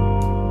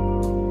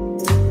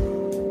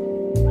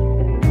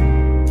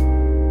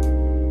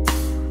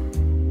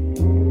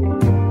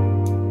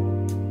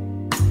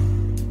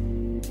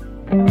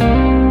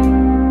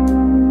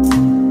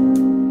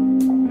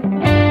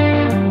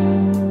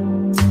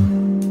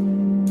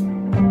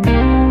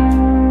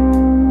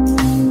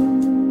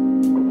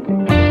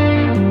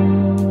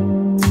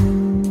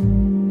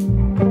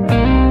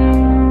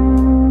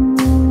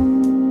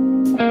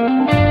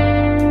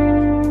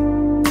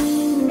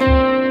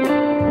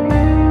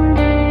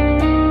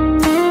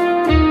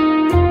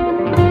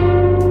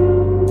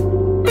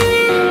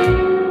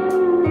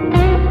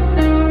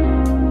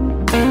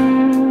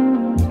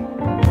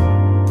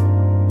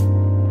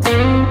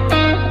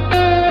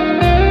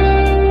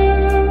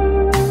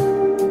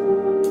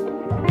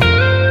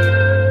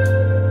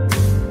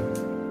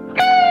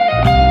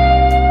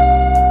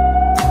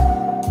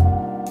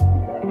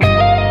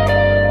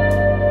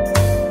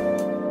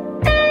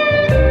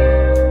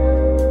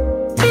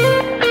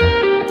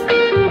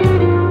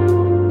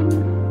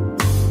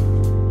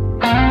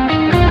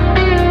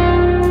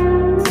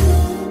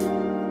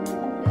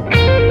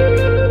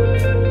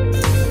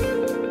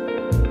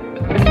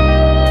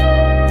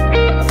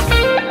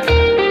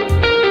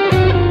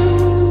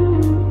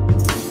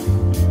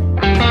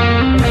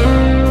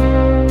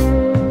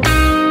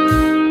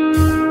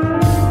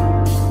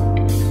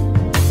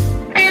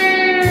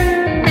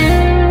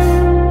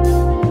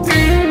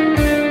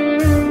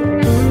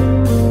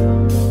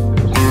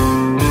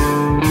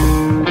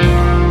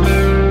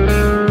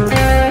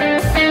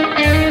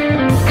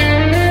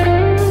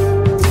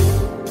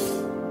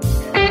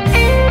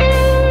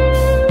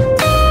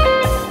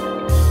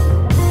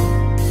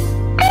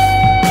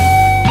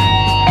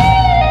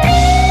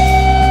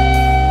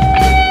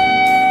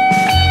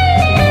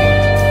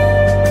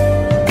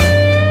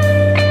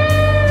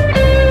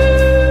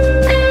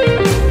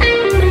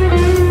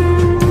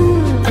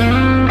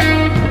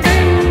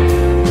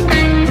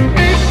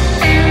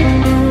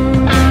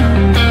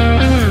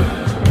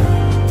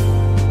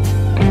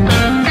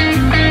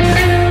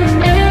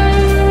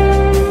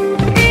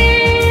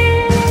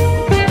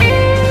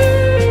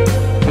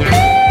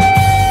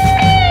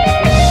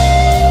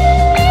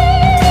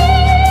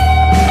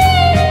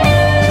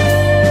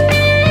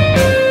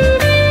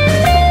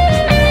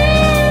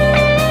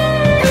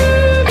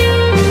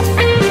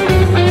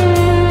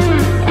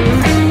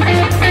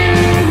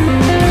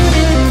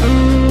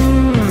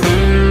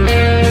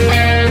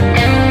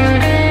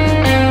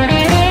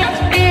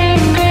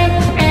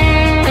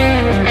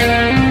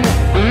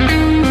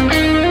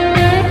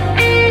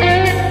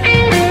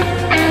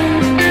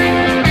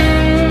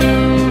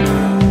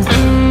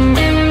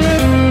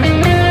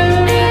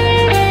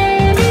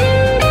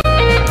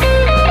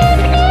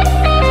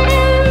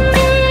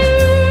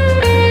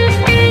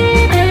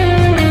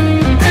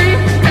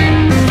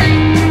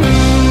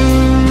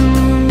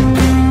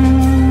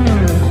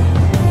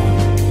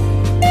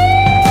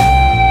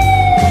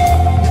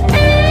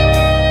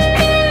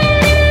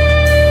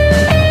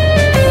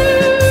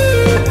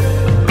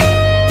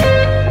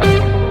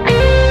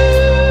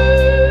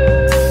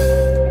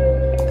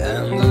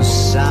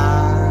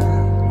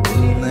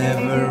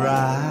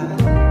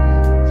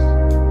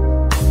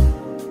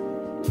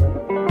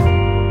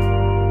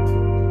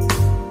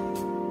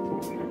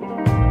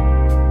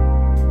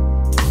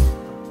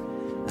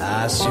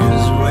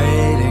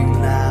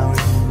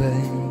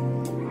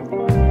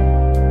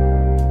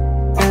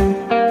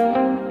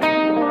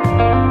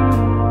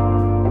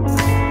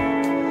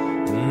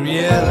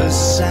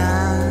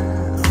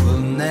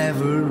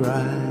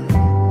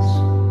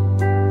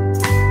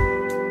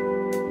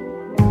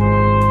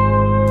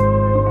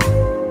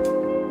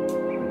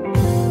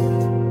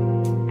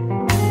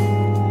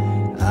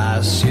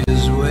 Ask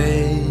is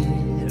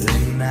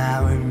waiting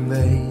now in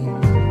vain.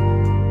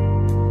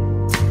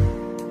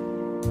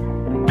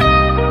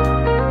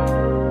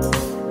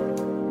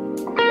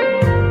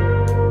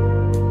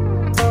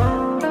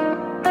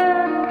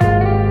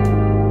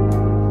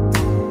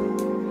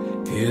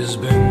 He's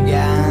been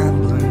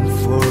gambling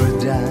for a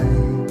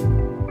dime,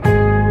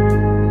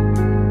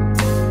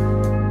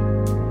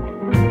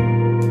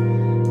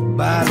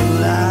 but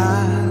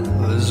life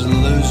is a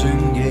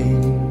losing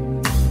game.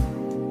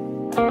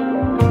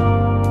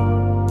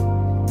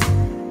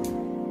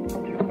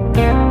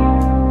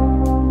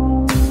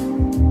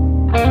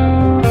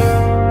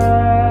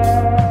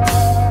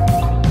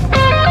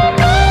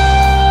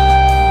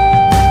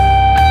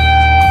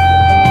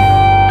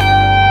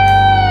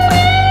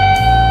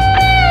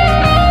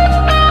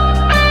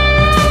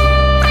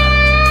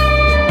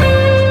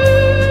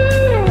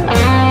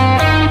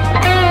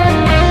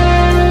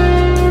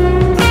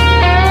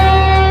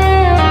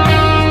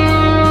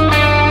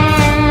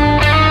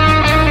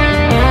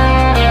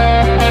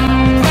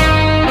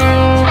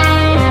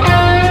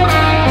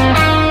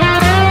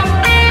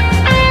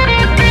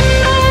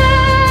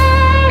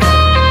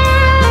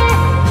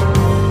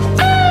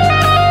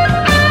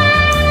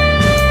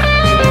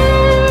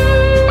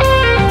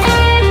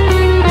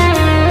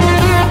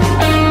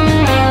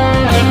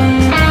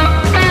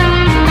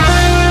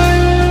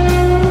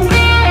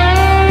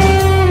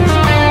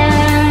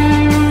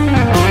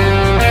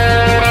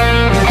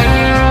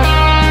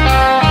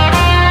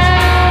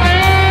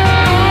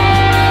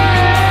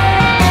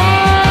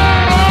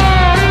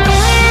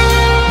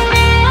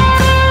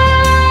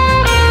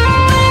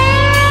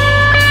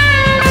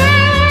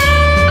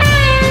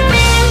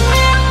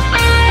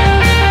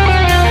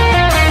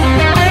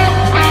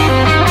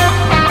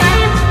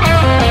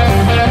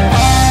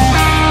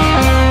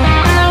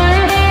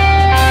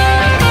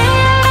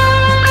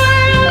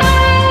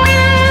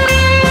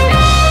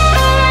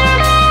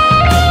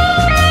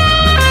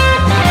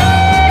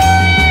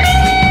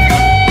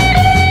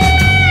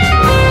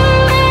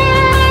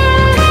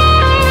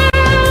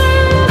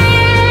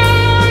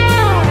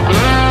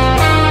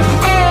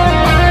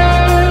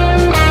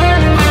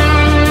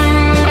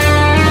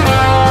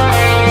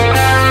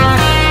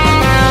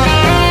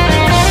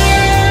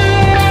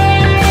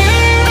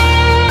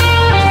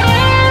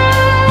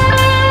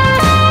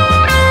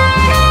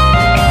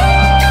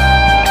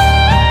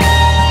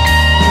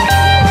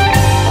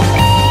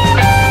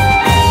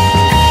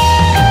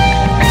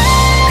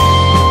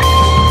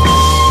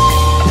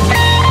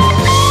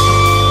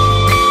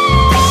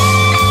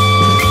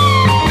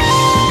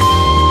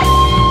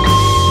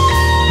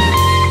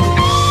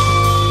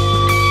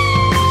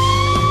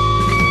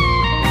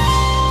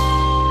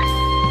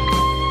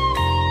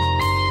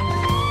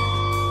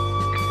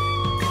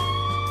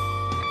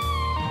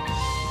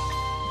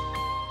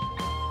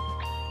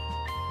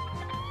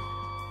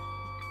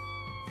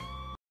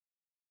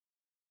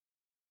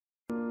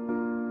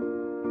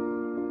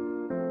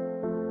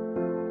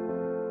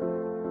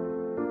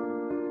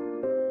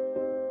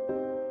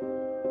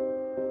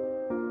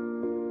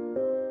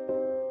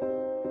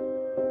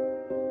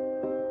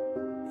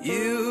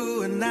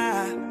 You and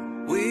I,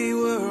 we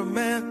were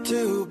meant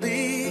to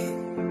be.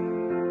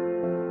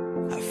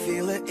 I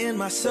feel it in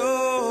my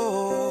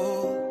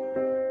soul,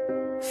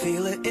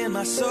 feel it in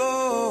my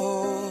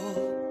soul.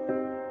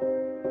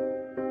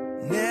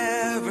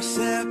 Never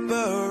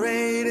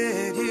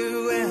separated,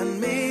 you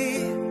and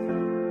me.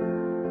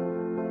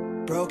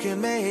 Broken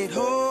made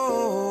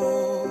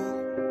whole,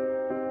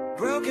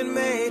 broken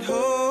made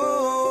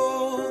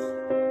whole.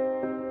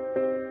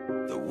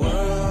 The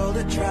world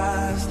that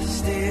tries to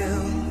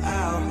steal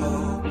our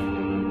hope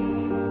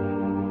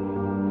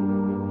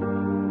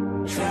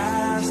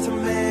tries to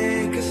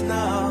make us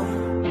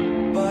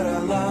numb, but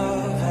our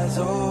love has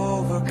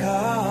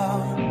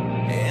overcome.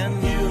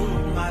 And you,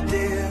 my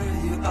dear,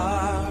 you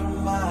are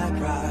my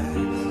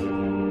prize.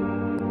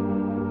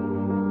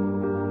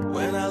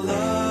 When I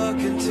look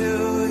into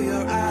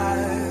your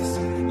eyes,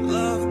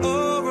 love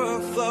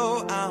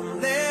overflow, I'm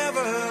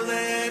never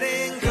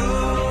letting go.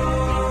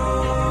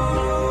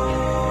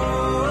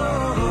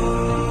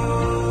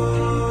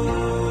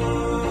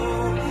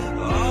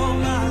 All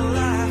my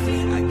life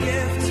I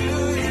give to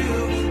you,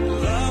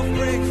 love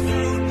break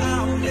fruit,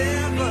 I'm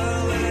never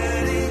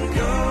letting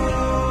go.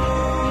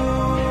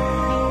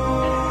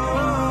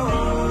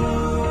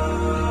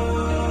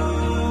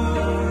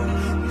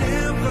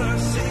 Never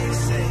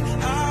ceasing,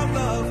 our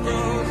love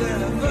grows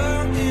ever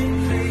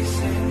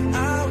increasing, I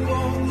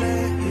won't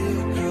let you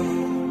go.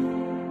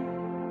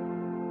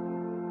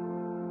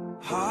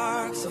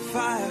 Hearts of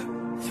fire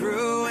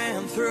through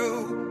and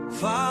through,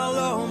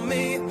 follow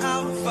me,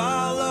 I'll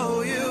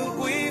follow you,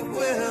 we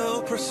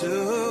will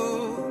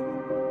pursue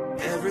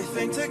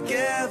everything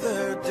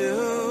together,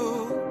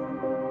 do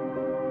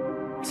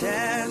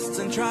tests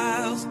and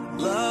trials,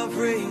 love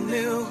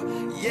renew.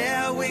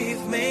 Yeah,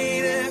 we've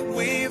made it,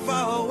 we've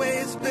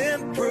always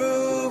been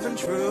proven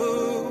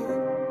true.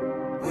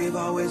 We've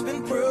always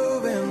been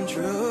proven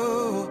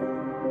true.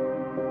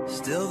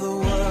 Still the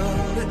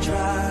world that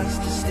tries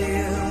to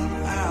steal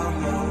our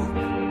hope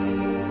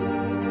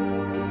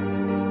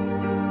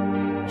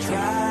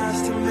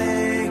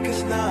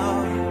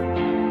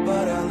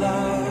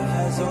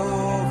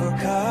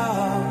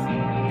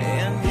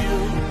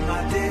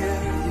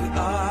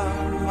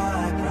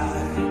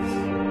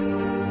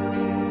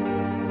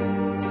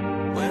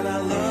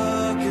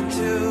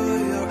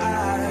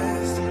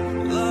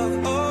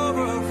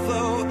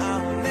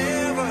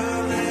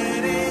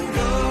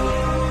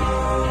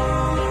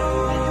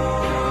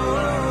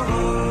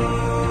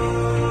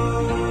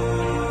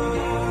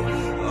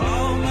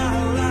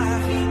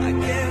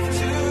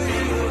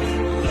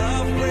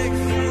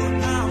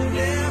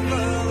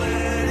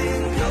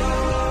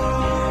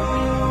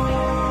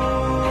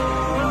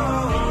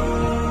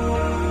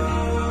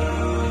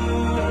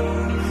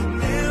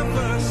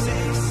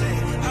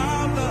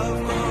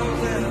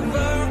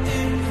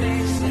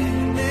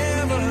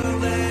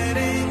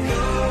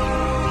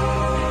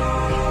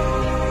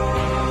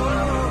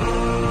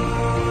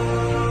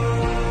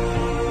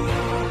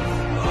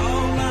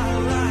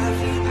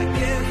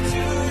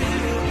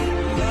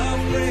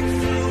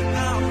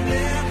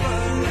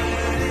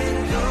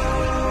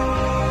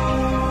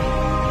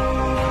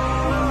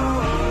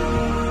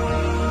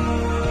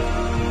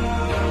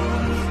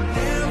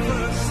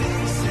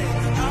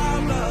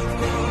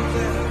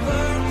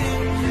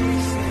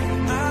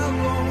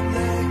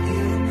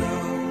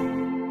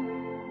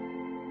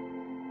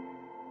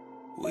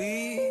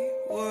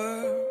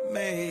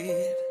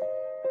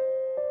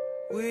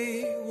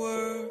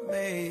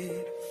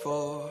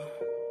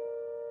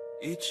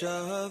each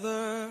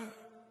other.